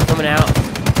out. One coming out.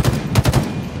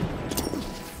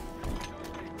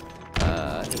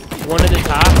 One at the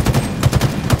top.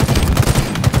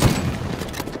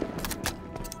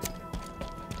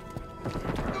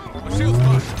 My shield's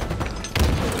fine.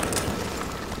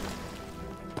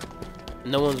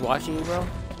 No one's watching you, bro.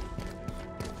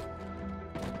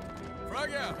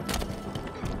 Frag out.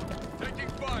 Taking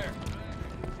fire.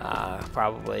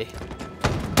 Probably.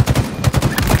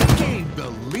 Gained the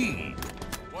lead.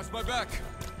 Watch my back.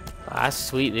 That's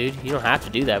sweet, dude. You don't have to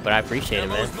do that, but I appreciate it,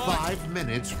 man. Ammo's mine. 5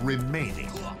 minutes remaining.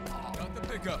 Got the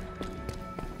pickup.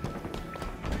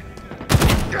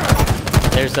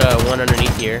 There's one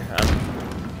underneath here.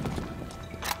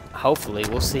 Hopefully,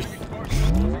 we'll see.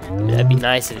 That'd be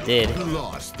nice if it did.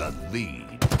 Lost the lead.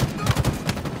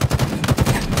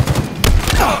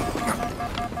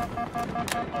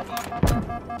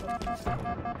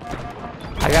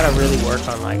 I gotta really work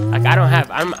on like I don't have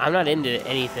I'm not into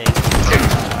anything.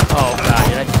 Oh god,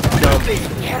 did I just jump?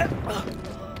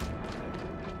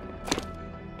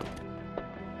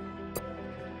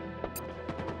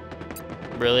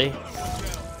 Really?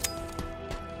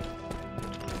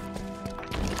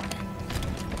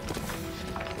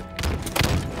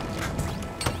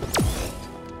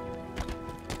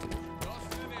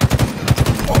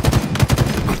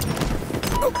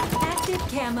 Active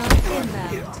camo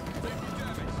inbound.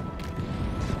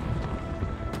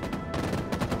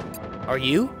 Are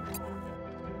you?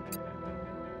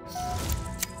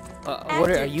 What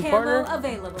are you, Active partner? camo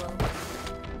available.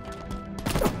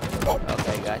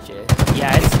 Okay, gotcha.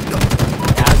 Yeah, I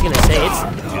was gonna say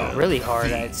it's really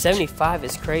hard. 75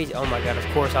 is crazy. Oh my god! Of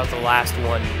course, I was the last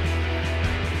one.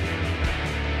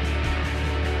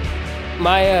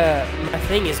 My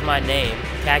thing is my name,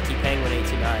 Khaki Penguin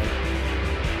 89.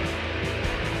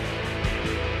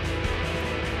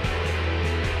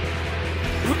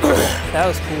 That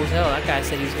was cool as hell. That guy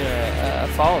said he was gonna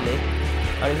follow me.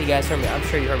 I don't know if you guys heard me. I'm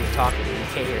sure you heard me talking. You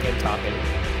can't hear him talking,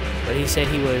 but he said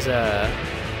he was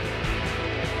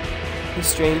he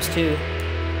streams too.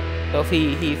 So if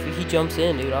he jumps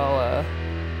in, dude, I'll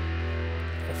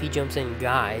if he jumps in,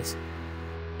 guys,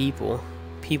 people,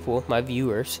 my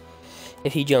viewers,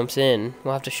 if he jumps in,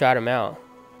 we'll have to shout him out.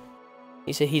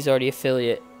 He said he's already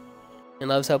affiliate and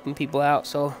loves helping people out,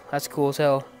 so that's cool as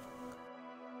hell.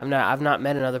 I've not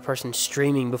met another person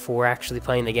streaming before actually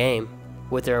playing the game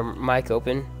with their mic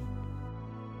open.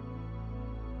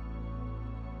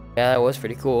 Yeah, that was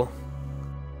pretty cool.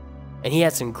 And he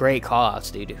had some great call-outs,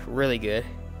 dude. Really good.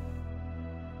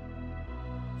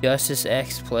 Justice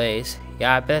X plays.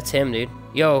 Yeah, I bet it's him, dude.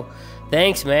 Yo,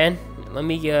 thanks, man. Let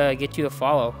me get you a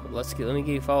follow. Let me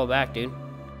get you a follow back, dude.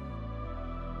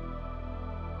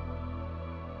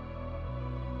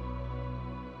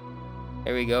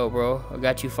 There we go, bro. I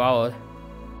got you followed.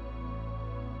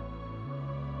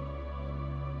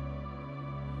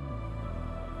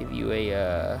 Give you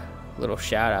a little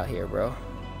shout out here, bro.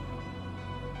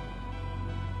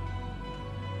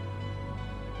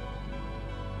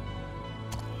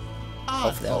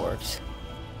 Hopefully that works.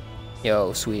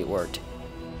 Yo, sweet, it worked.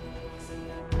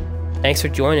 Thanks for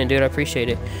joining, dude. I appreciate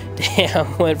it.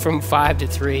 Damn, went from 5 to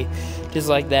 3. Just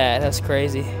like that. That's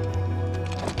crazy.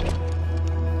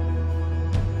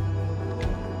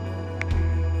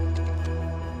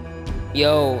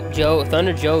 Yo, Joe,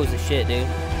 Thunder Joe's the shit, dude.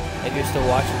 If you're still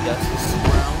watching Justice.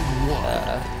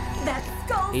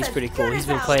 He's pretty cool. He's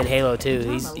been playing Halo too.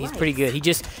 He's pretty good. He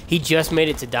just made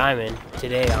it to Diamond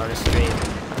today on his stream.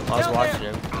 I was watching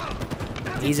him.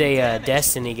 He's a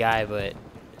Destiny guy, but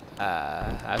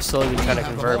I've slowly been trying to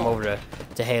convert him over to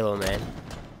to Halo, man.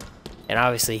 And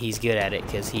obviously he's good at it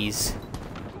because he's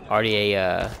already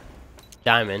a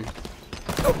diamond.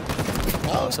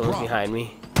 Oh, someone's behind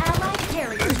me. Allied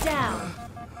carrier down.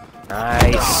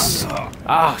 Nice.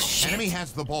 Oh shit. Enemy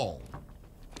has the ball.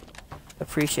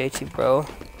 Appreciate you, bro.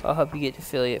 I'll help you get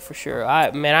affiliate for sure.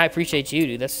 Man, I appreciate you,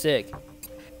 dude. That's sick.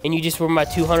 And you just were my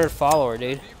 200 follower,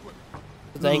 dude.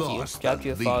 So thank you. Dropped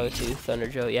you a follow too, Thunder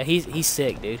Joe. Yeah, he's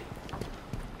sick, dude.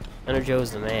 Thunder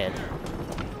Joe's the man.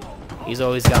 He's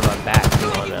always got my back too,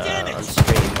 on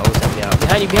stream. Always help me out.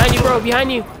 Behind you, bro.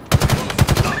 Behind you.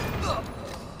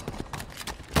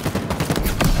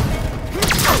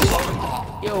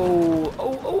 Yo.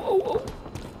 Oh.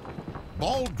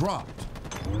 Ball dropped.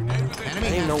 I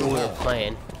didn't even know what we were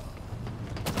playing.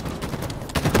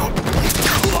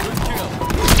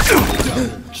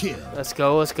 Kill. Let's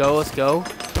go.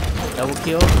 Double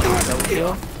kill.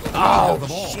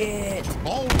 Oh, shit.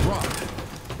 Ball dropped.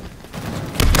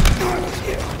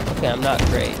 Okay, I'm not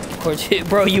great. Of course,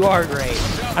 bro, you are great.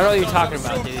 I know what you're talking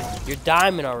about, dude. You're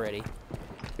diamond already.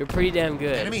 You're pretty damn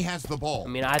good. Enemy has the ball. I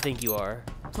mean, I think you are.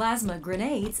 Plasma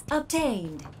grenades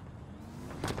obtained.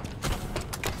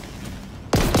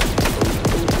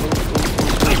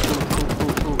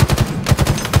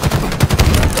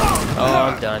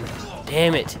 Oh, I'm done.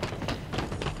 Damn it.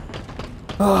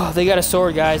 Oh, they got a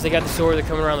sword, guys. They got the sword. They're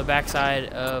coming around the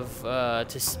backside of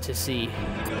to C.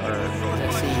 Or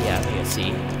to C, yeah, I think it's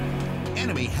C.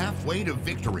 Enemy halfway to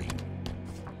victory.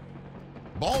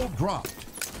 Ball dropped.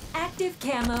 Active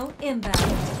camo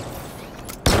inbound.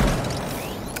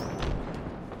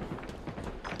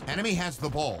 Enemy has the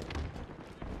ball.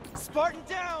 Spartan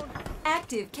down!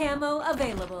 Active camo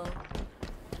available.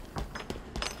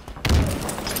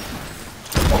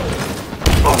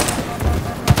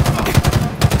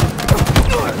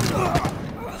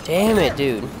 Damn it,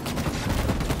 dude.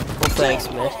 Well, thanks,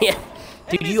 man. Yeah,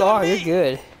 dude, you're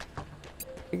good.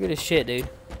 You're good as shit, dude.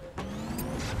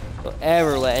 Don't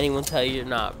ever let anyone tell you you're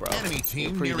not, bro. Enemy You're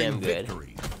team pretty damn nearing good.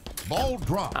 victory. Ball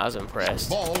dropped. I was impressed.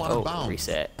 Ball out of bounds.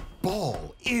 Reset.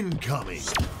 Ball incoming.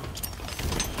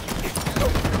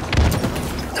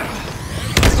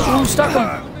 Ooh, stuck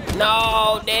him.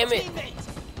 No, damn it.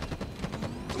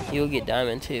 You'll get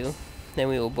diamond too. Then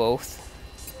we will both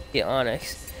get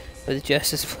onyx with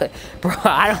Justice play. Bro,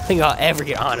 I don't think I'll ever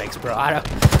get onyx, bro. I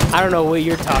don't know what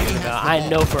you're talking about. I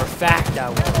know for a fact I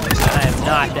won't. I am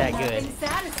not that good.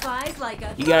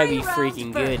 You gotta be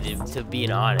freaking good to be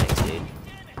an onyx, dude.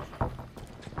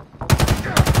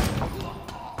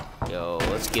 Yo,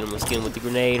 let's get him with the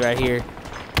grenade right here.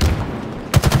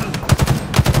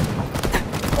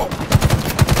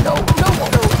 No.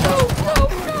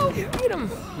 Get him.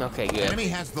 Okay, good. Enemy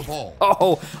has the ball.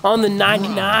 Oh, on the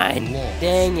 99.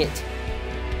 Dang it.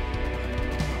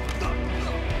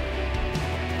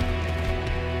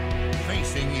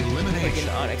 Facing elimination. Getting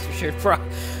onyx for sure. Bro,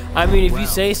 I mean, if you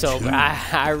say so, but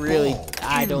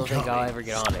I don't think I'll ever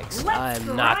get onyx.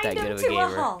 I'm not that good of a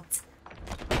gamer.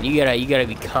 You gotta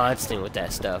be constant with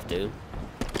that stuff, dude.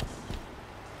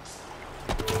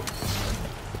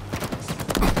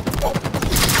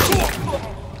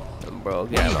 Bro,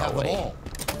 get out of my way.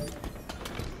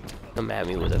 Come at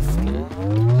me with a fucking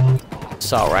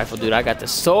assault rifle, dude. I got the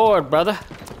sword, brother.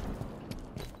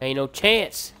 Ain't no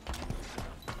chance.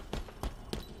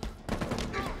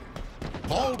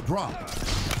 Ball dropped.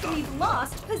 We've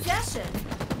lost possession.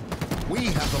 We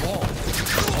have the ball.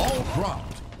 Ball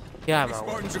dropped. Get out of my way.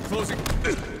 Spartans are closing.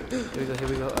 Here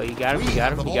we go. Oh, you got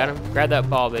him. Grab that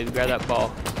ball, baby. Grab that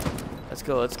ball. Let's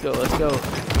go.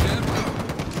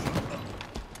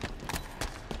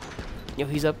 Yo,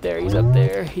 he's up there.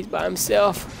 He's by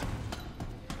himself.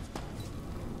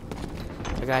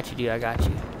 I got you, dude. I got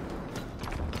you.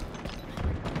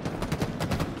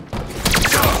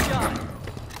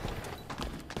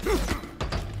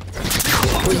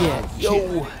 Oh, yeah.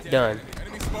 Yo, done.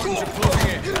 Enemy Spartans are closing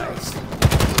in. Nice.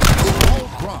 Ball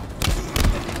dropped.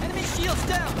 Enemy shields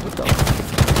down! What the f,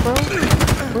 bro?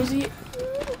 Where's he?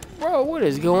 Bro, what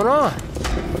is going on?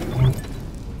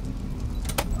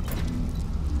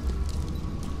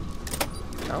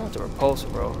 I want the repulsor,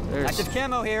 bro. There's Active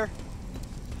camo here.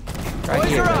 right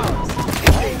here.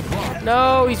 Man.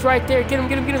 No, he's right there. Get him.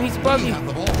 He's above you. Have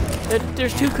the ball.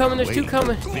 There's two coming.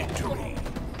 Victory.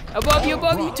 Above you.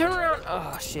 Turn around.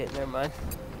 Oh, shit. Never mind.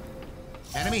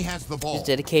 Enemy has the ball. Just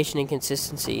dedication and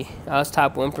consistency. I was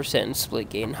top 1% in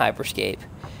Splitgate and Hyperscape.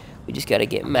 We just got to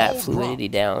get map fluidity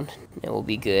down, and we'll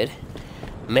be good.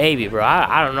 Maybe, bro.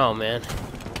 I don't know, man.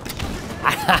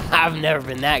 I've never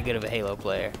been that good of a Halo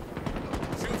player.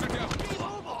 Shields are down.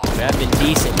 I mean, I've been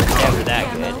decent, but never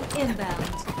that Camo good. inbound.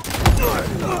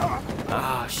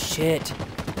 Oh, shit.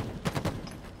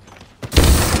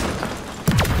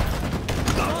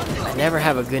 I never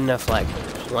have a good enough like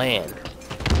plan.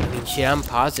 I mean, shit, I'm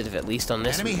positive at least on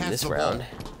this Enemy has this the round.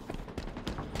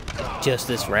 Just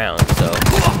this round, so.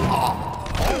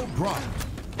 Ball dropped.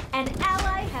 An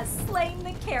ally has slain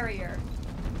the carrier.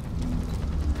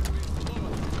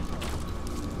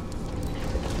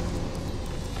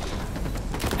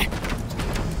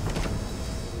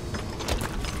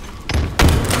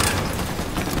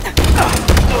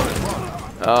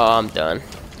 Oh, I'm done.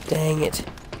 Dang it.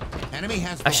 Enemy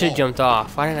has the I should have ball. jumped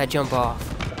off. Why did I jump off?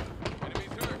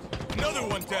 Enemy's hurt. Another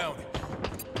one down.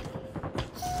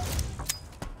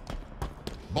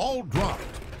 Ball dropped.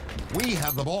 We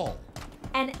have the ball.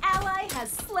 An ally has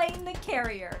slain the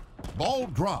carrier. Ball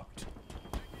dropped.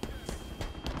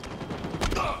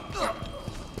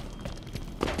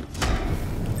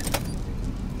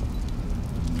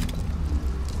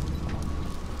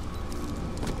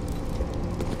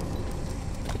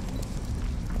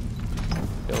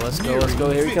 Yo, let's go, let's go.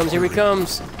 Here he comes, here he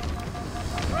comes.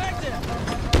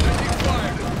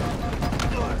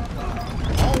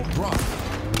 Ball dropped.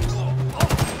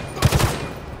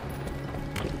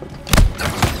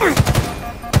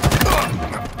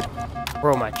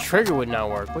 Bro, my trigger would not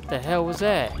work. What the hell was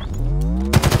that?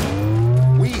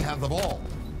 We have the ball.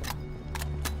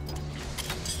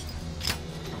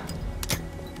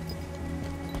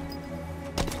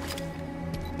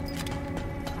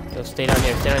 Yo, stay down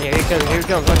here, stay down here. Here he comes, here he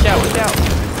comes. Watch out, watch out.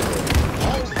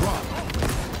 Ball dropped.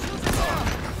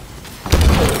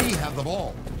 We have the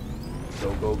ball.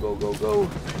 Go, go, go, go, go.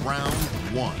 Round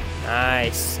one.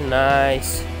 Nice,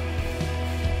 nice.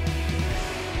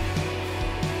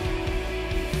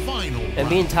 Final And round.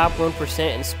 being top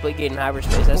 1% in split gate and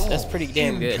hyperspace, that's pretty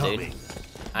damn good, dude. Incoming.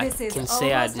 I This is can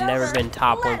say I've almost never over. been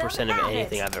top Let 1% 'em of have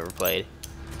anything it. I've ever played.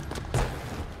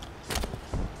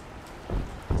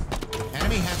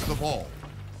 Enemy has the ball.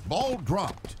 Ball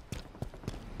dropped.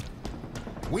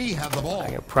 We have the ball. I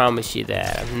can promise you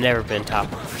that. I've never been top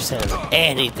 1% of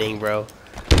anything, bro.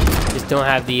 Just don't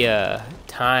have the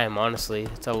time, honestly.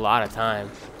 It's a lot of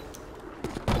time.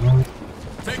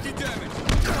 Taking damage.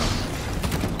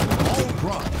 Ball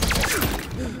dropped.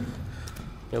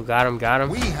 Yo, got him, got him.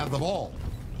 We have the ball.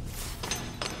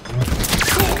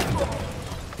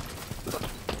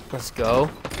 Let's go.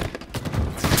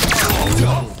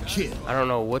 Double kill. I don't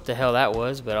know what the hell that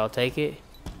was, but I'll take it.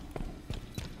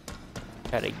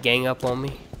 Got a gang up on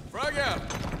me. Frag out.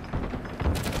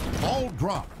 Ball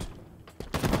dropped.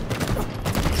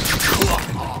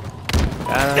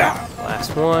 Got him.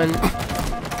 Last one.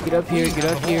 Get up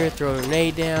here, throw a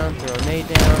grenade down, throw a grenade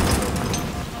down.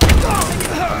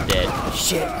 I'm dead.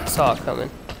 Shit, I saw it coming.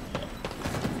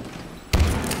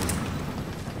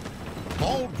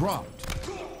 Ball dropped.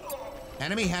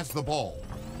 Enemy has the ball.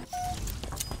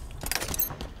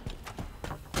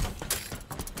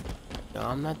 No,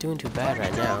 I'm not doing too bad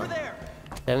right now.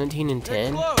 17 and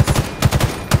 10.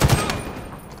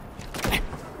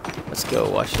 Let's go,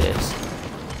 watch this.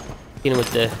 Get him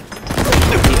with the...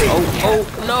 Oh,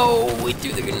 no! We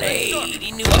threw the grenade!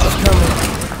 He knew I was coming.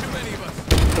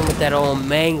 Hit him with that old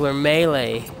mangler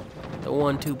melee. The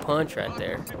 1-2 punch right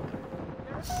there.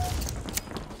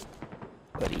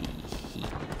 But he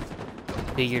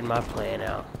figured my plan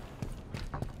out.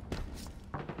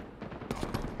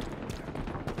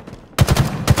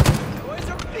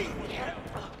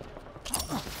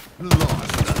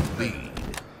 Lost the lead.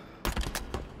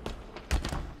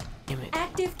 Damn it.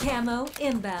 Active camo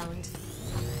inbound.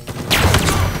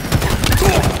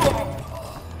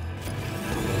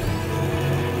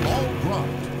 Ball dropped.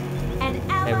 An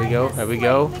ally There we go, has there we slain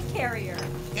go. the carrier.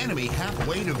 Enemy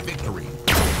halfway to victory.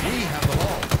 We have the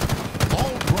ball.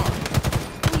 Ball dropped.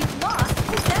 We've lost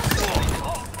possession.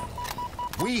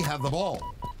 We have the ball.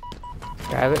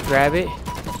 Grab it, grab it.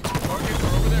 Targets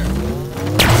are over there.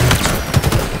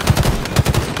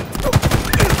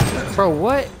 Bro,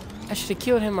 what? I should have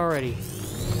killed him already.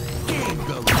 Gain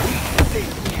the lead.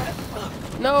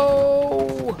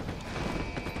 No!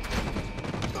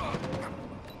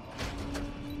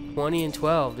 20 and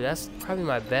 12. Dude, that's probably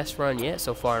my best run yet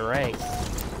so far in rank.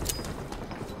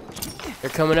 They're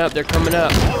coming up, they're coming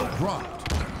up. Ball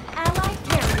dropped. Ally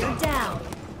carrier down.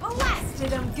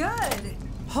 Blasted him good.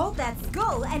 Hold that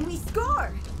skull and we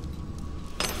score.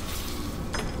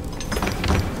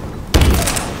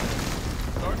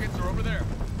 Targets are over there.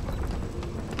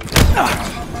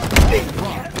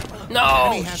 No!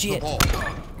 Enemy has the Shit. ball.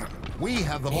 We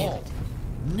have the ball.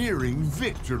 Nearing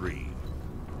victory.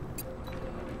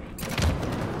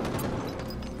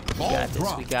 We Ball got this, we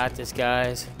dropped. got this,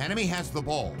 guys. Enemy has the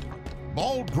ball.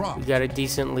 Ball We dropped. got a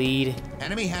decent lead.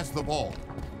 Enemy has the ball.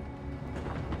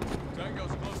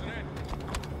 Tango's closing in.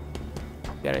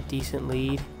 Got a decent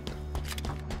lead.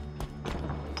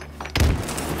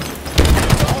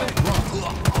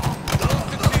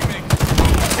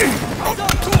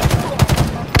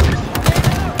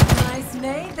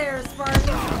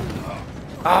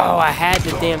 Oh, I had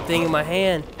the damn thing in my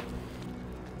hand.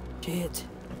 Shit.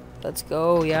 Let's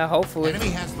go. Yeah, hopefully.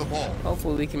 Enemy has the ball.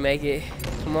 Hopefully we can make it.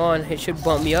 Come on, it should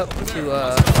bump me up to 5,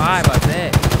 I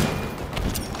bet.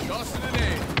 Tossing an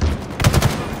aid.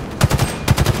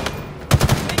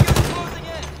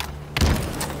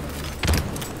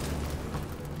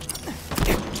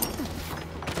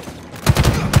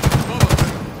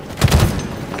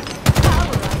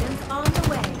 Power items on the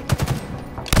way.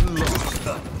 Lost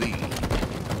the lead.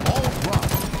 All drop.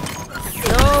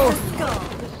 No! Skull.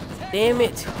 Damn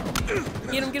it!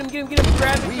 Get him, get him, get him, get him!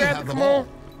 Grab it, We grab have it, the come ball. on!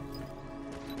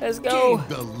 Let's go! Gained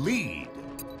the lead.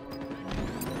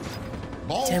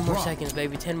 Ball 10 more drop. seconds,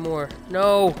 baby, 10 more.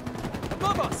 No!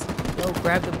 Above us. No,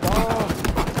 grab the ball!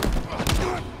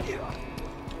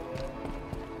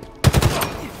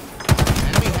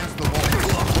 Enemy has the ball.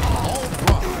 Ball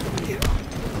drop.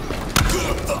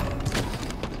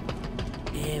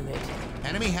 Damn it.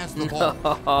 Enemy has the ball.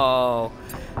 Oh,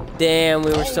 damn, we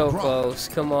were Ball so drop. close.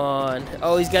 Come on.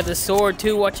 Oh, he's got the sword,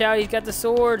 too. Watch out, he's got the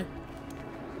sword.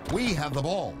 We have the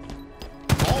ball.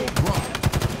 Ball drop.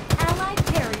 Allied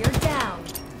carrier down.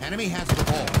 Enemy has the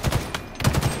ball.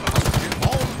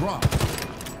 Ball drop.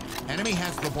 Enemy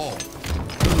has the ball.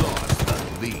 Lost the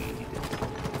lead.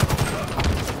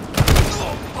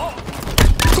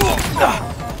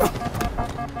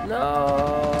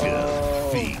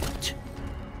 No. Defeat.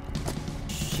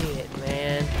 Shit,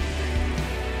 man.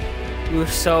 We were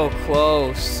so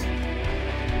close.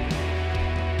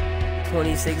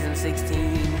 26 and 16.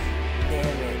 Damn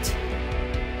it.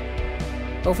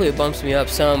 Hopefully it bumps me up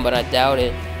some, but I doubt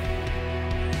it.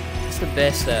 It's the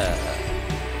best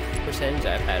percentage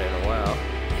I've had in a while.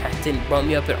 It didn't bump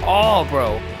me up at all,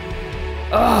 bro.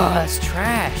 Oh, that's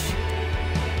trash.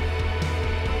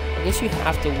 I guess you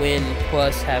have to win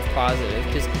plus have positive,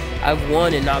 because I've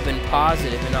won and not been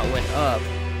positive and not went up.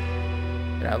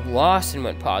 And I've lost and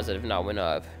went positive and not went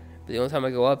up. But the only time I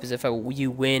go up is if you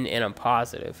win and I'm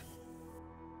positive.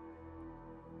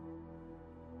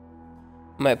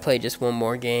 I might play just one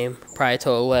more game, probably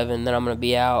till 11, then I'm gonna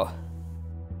be out.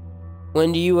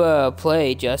 When do you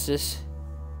play, Justice?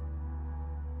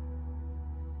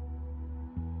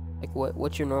 Like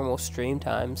what's your normal stream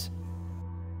times?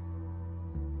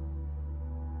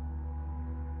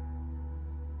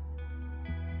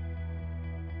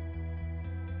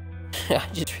 I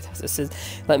just realized it says,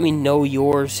 let me know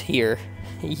yours here.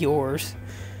 Yours.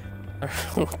 I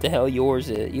don't know what the hell yours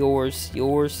is.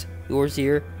 Yours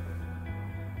here.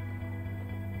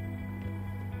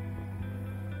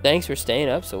 Thanks for staying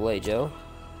up so late, Joe.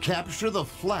 Capture the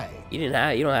flag. You don't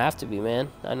have to be,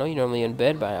 man. I know you're normally in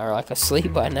bed by or like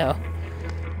asleep by now.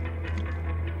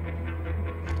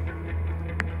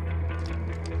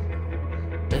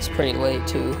 It's pretty late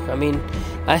too. I mean,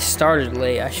 I started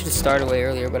late. I should have started way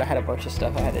earlier, but I had a bunch of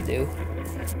stuff I had to do.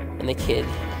 And the kid.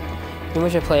 Pretty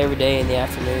much I play every day in the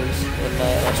afternoons, and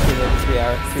I stream every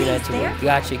 3 nights a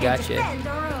week. Gotcha. Defend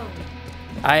our own.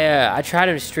 I try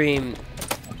to stream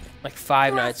like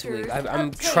 5 nights a week.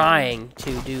 I'm trying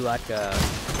to do like a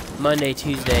Monday,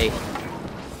 Tuesday,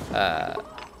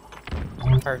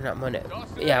 or not Monday.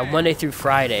 Yeah, Monday through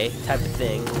Friday type of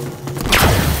thing.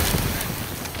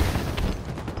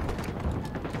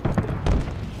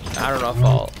 I don't know if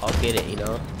I'll get it, you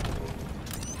know.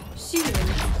 Shield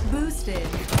boosted.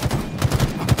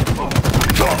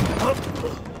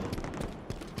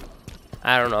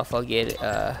 I don't know if I'll get it.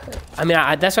 I mean,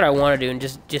 that's what I want to do, and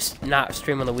just not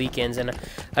stream on the weekends. And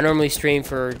I normally stream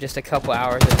for just a couple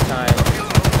hours at a time.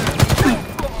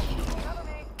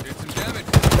 Did some damage.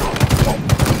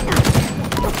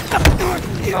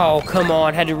 Oh, come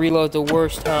on. Had to reload the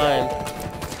worst time.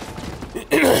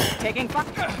 Taking fire.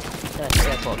 I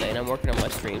stay up all day, and I'm working on my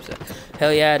streams. So.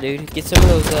 Hell yeah, dude. Get some of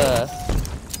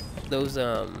those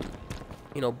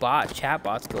you know, chat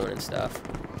bots going and stuff.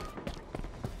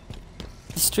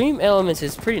 The stream elements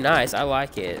is pretty nice. I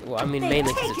like it. Well, I mean,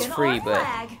 mainly because it's free, but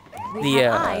we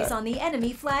have eyes on the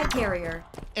enemy flag carrier.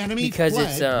 Enemy because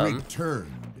flag it's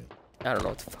returned. I don't know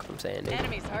what the fuck I'm saying, dude.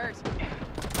 Enemies hurt.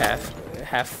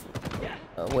 Half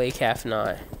awake, half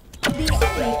not. The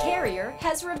enemy carrier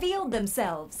has revealed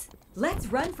themselves. Let's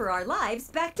run for our lives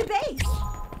back to base.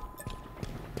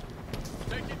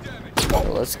 Taking damage.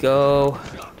 So let's go.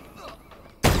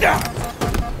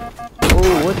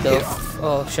 Oh, what the?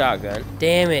 Oh, shotgun.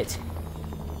 Damn it.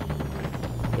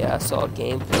 Yeah, I saw a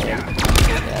game plan. Yeah,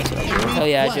 that's what I'm doing. Hell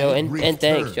yeah, Joe. And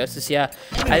thanks, Justice. Yeah,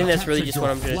 I think that's really just what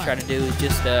I'm going to try to do. Is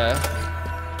just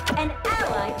An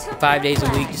ally took 5 days a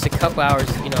week, just a couple hours.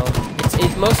 You know,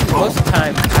 it's most of the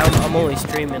time I'm only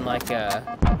streaming like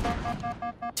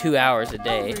 2 hours a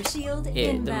day, Overshield the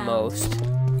inbound. most.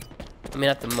 I mean,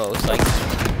 not the most, like...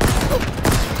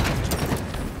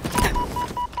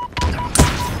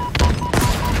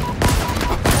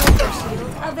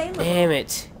 Available. Damn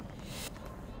it.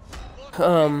 I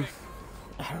don't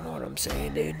know what I'm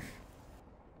saying, dude.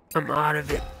 I'm out of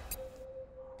it.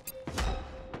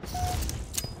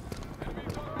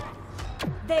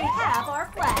 They have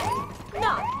our flag.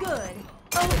 Not good.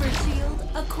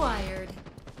 Overshield acquired.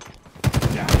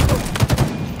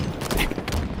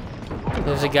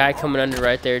 There's a guy coming under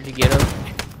right there. Did you get him?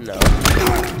 No.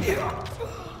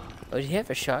 Oh, do you have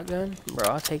a shotgun? Bro,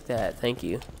 I'll take that. Thank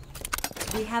you.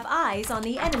 We have eyes on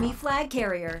the enemy flag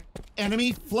carrier.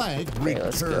 Enemy flag Okay, returned.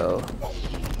 let's go.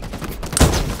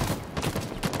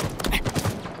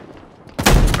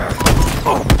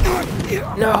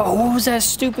 No, what was that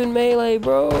stupid melee,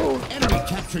 bro? Enemy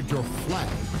captured your flag.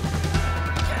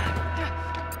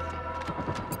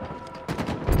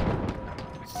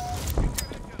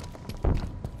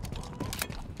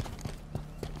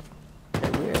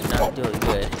 We are not doing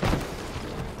good.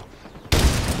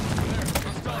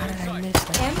 Why did I miss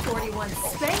that? M41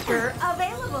 Spanker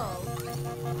available.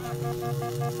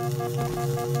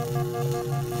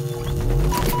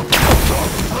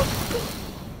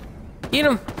 Get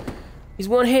him! He's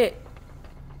one hit.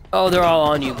 Oh, they're all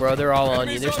on you, bro. They're all on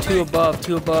you. There's two above,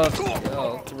 two above.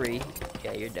 Oh, three.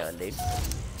 Yeah, you're done, dude.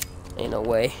 Ain't no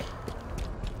way.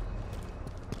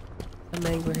 A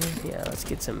mangler here? Yeah, let's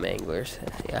get some manglers.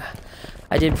 Yeah.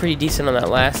 I did pretty decent on that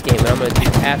last game, and I'm gonna do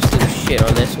absolute shit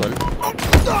on this one.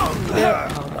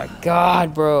 Oh my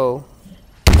god, bro.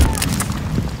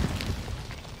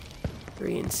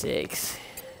 3 and 6.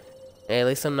 Hey, at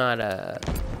least I'm not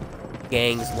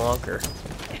gang's lonker.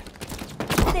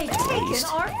 They've taken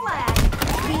our flag.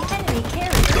 The enemy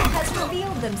carrier has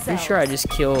revealed themselves. Pretty sure I just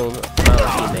killed my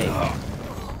own teammate.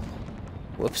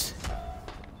 Whoops.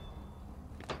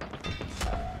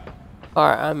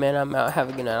 Alright, man, I'm out. Have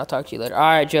a good night. I'll talk to you later.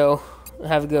 Alright, Joe.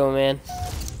 Have a good one, man.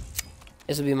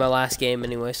 This will be my last game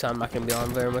anyway, so I'm not going to be on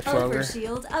very much longer.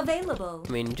 Overshield available.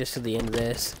 I mean, just to the end of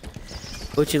this.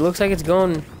 Which it looks like it's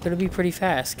going to be pretty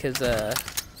fast, because, they're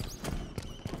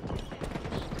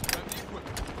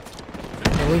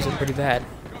losing pretty bad.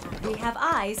 We have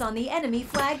eyes on the enemy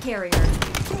flag carrier.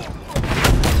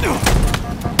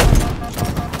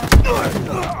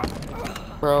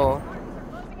 Bro.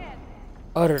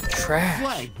 Utter trash.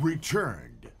 Flag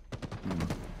returned.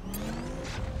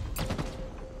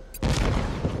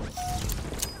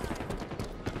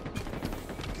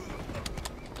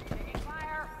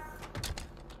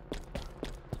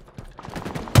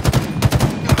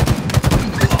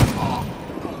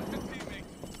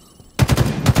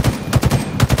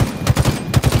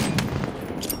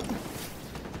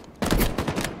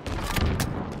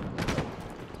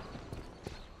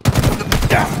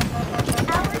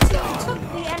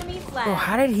 Bro,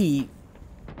 how did he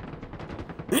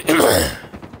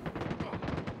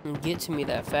get to me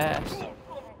that fast?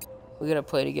 We gotta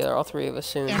play together, all three of us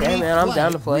soon. Enemy Hey man, I'm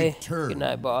down to flag play. returned. Good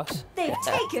night, boss. They've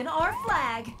taken our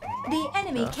flag. The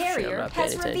enemy Oh, shit, I'm carrier not paying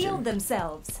has attention. revealed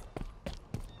themselves.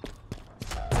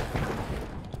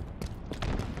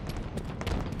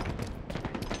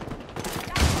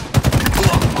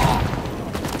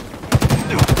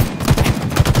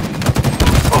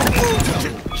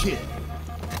 Kill.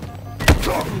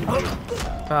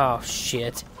 Oh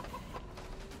shit.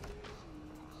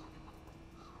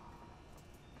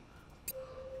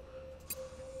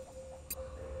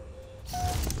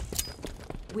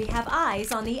 We have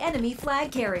eyes on the enemy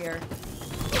flag carrier.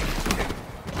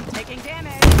 Taking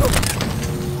damage.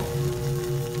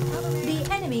 The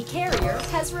enemy carrier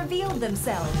has revealed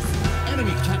themselves.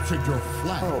 Enemy captured your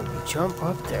flag. Oh, jump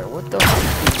up there. What the fuck are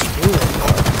you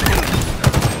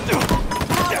doing,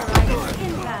 Power items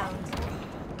inbound.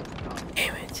 bro?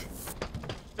 Damn it.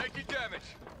 Taking damage.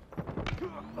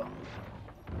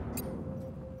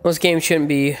 This game shouldn't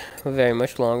be very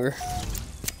much longer.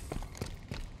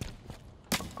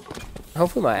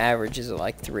 Hopefully my average is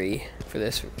like 3 for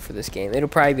this game. It'll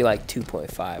probably be like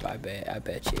 2.5, I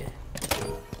bet you.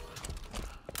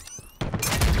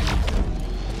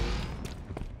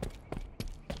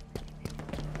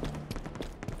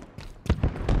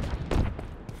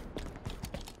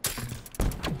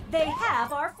 They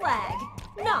have our flag.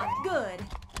 Not good.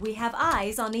 We have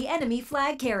eyes on the enemy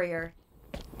flag carrier.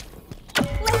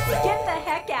 Let's get the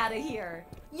heck out of here.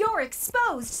 You're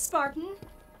exposed, Spartan.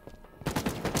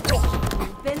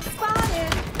 You've been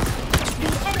spotted.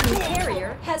 The enemy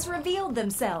carrier has revealed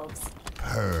themselves.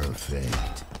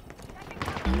 Perfect.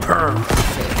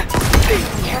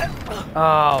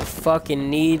 Oh, fucking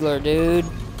Needler, dude.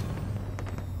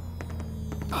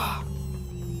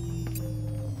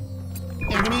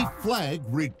 Enemy flag Flag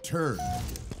returned.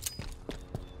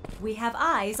 We have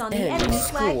eyes on the Enemy enemy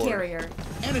flag scored. carrier.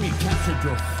 Enemy captured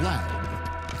your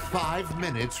flag. 5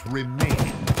 minutes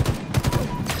remaining.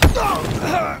 Done.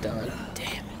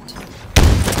 Damn it.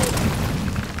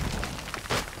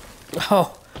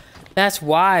 Oh, that's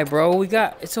why, bro.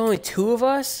 It's only 2 of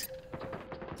us?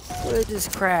 What is this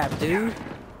crap, dude?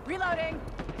 Reloading.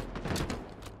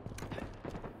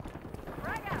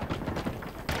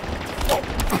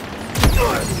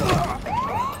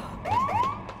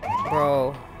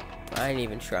 Bro, I ain't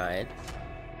even trying.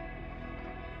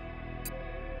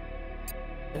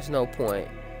 There's no point.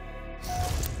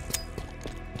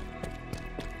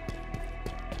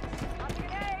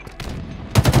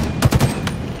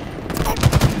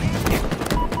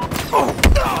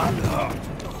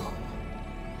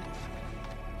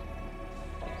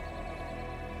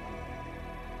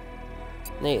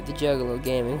 Nate, the Juggalo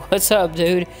Gaming. What's up,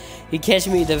 dude? You catch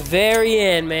me at the very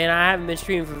end, man. I haven't been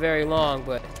streaming for very long,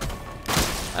 but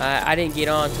I didn't get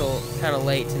on till kind of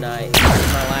late tonight.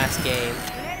 My last game.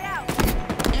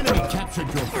 Enemy captured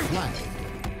your flag.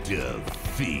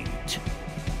 Defeat.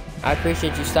 I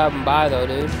appreciate you stopping by, though,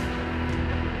 dude.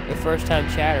 Your first time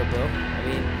chatter, bro. I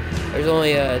mean, there's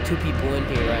only 2 people in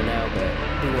here right now, but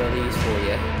I'll do one of these for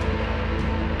you.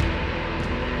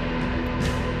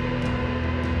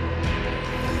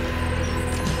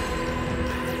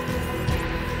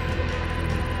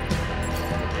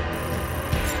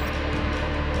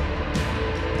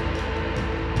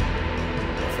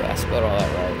 I spelled all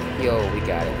that right. Yo, we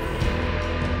got it.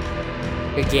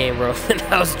 Good game, bro.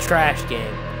 That was a trash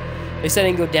game. At least I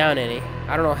didn't go down any.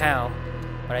 I don't know how,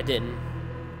 but I didn't.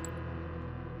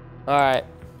 Alright.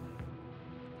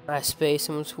 Nice space.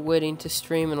 Someone's waiting to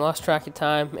stream and lost track of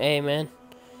time. Hey, man.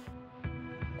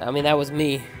 I mean, that was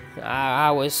me.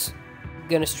 I was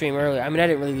gonna stream earlier. I mean, I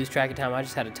didn't really lose track of time. I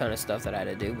just had a ton of stuff that I had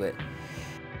to do, but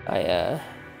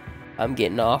I'm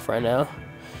getting off right now.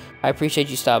 I appreciate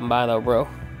you stopping by, though, bro.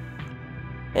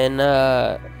 And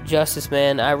Justice,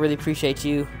 man, I really appreciate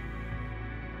you.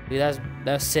 Dude, that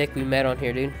was sick. We met on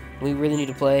here, dude. We really need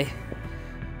to play.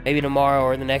 Maybe tomorrow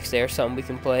or the next day or something we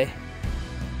can play.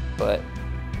 But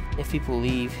if people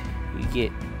leave, you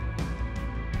get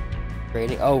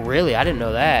rating. Oh, really? I didn't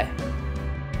know that.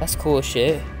 That's cool as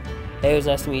shit. Hey, it was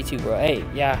nice to meet you, bro. Hey,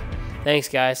 yeah. Thanks,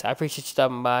 guys. I appreciate you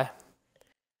stopping by.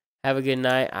 Have a good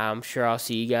night. I'm sure I'll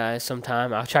see you guys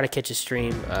sometime. I'll try to catch a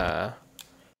stream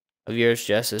of yours,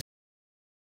 Justice.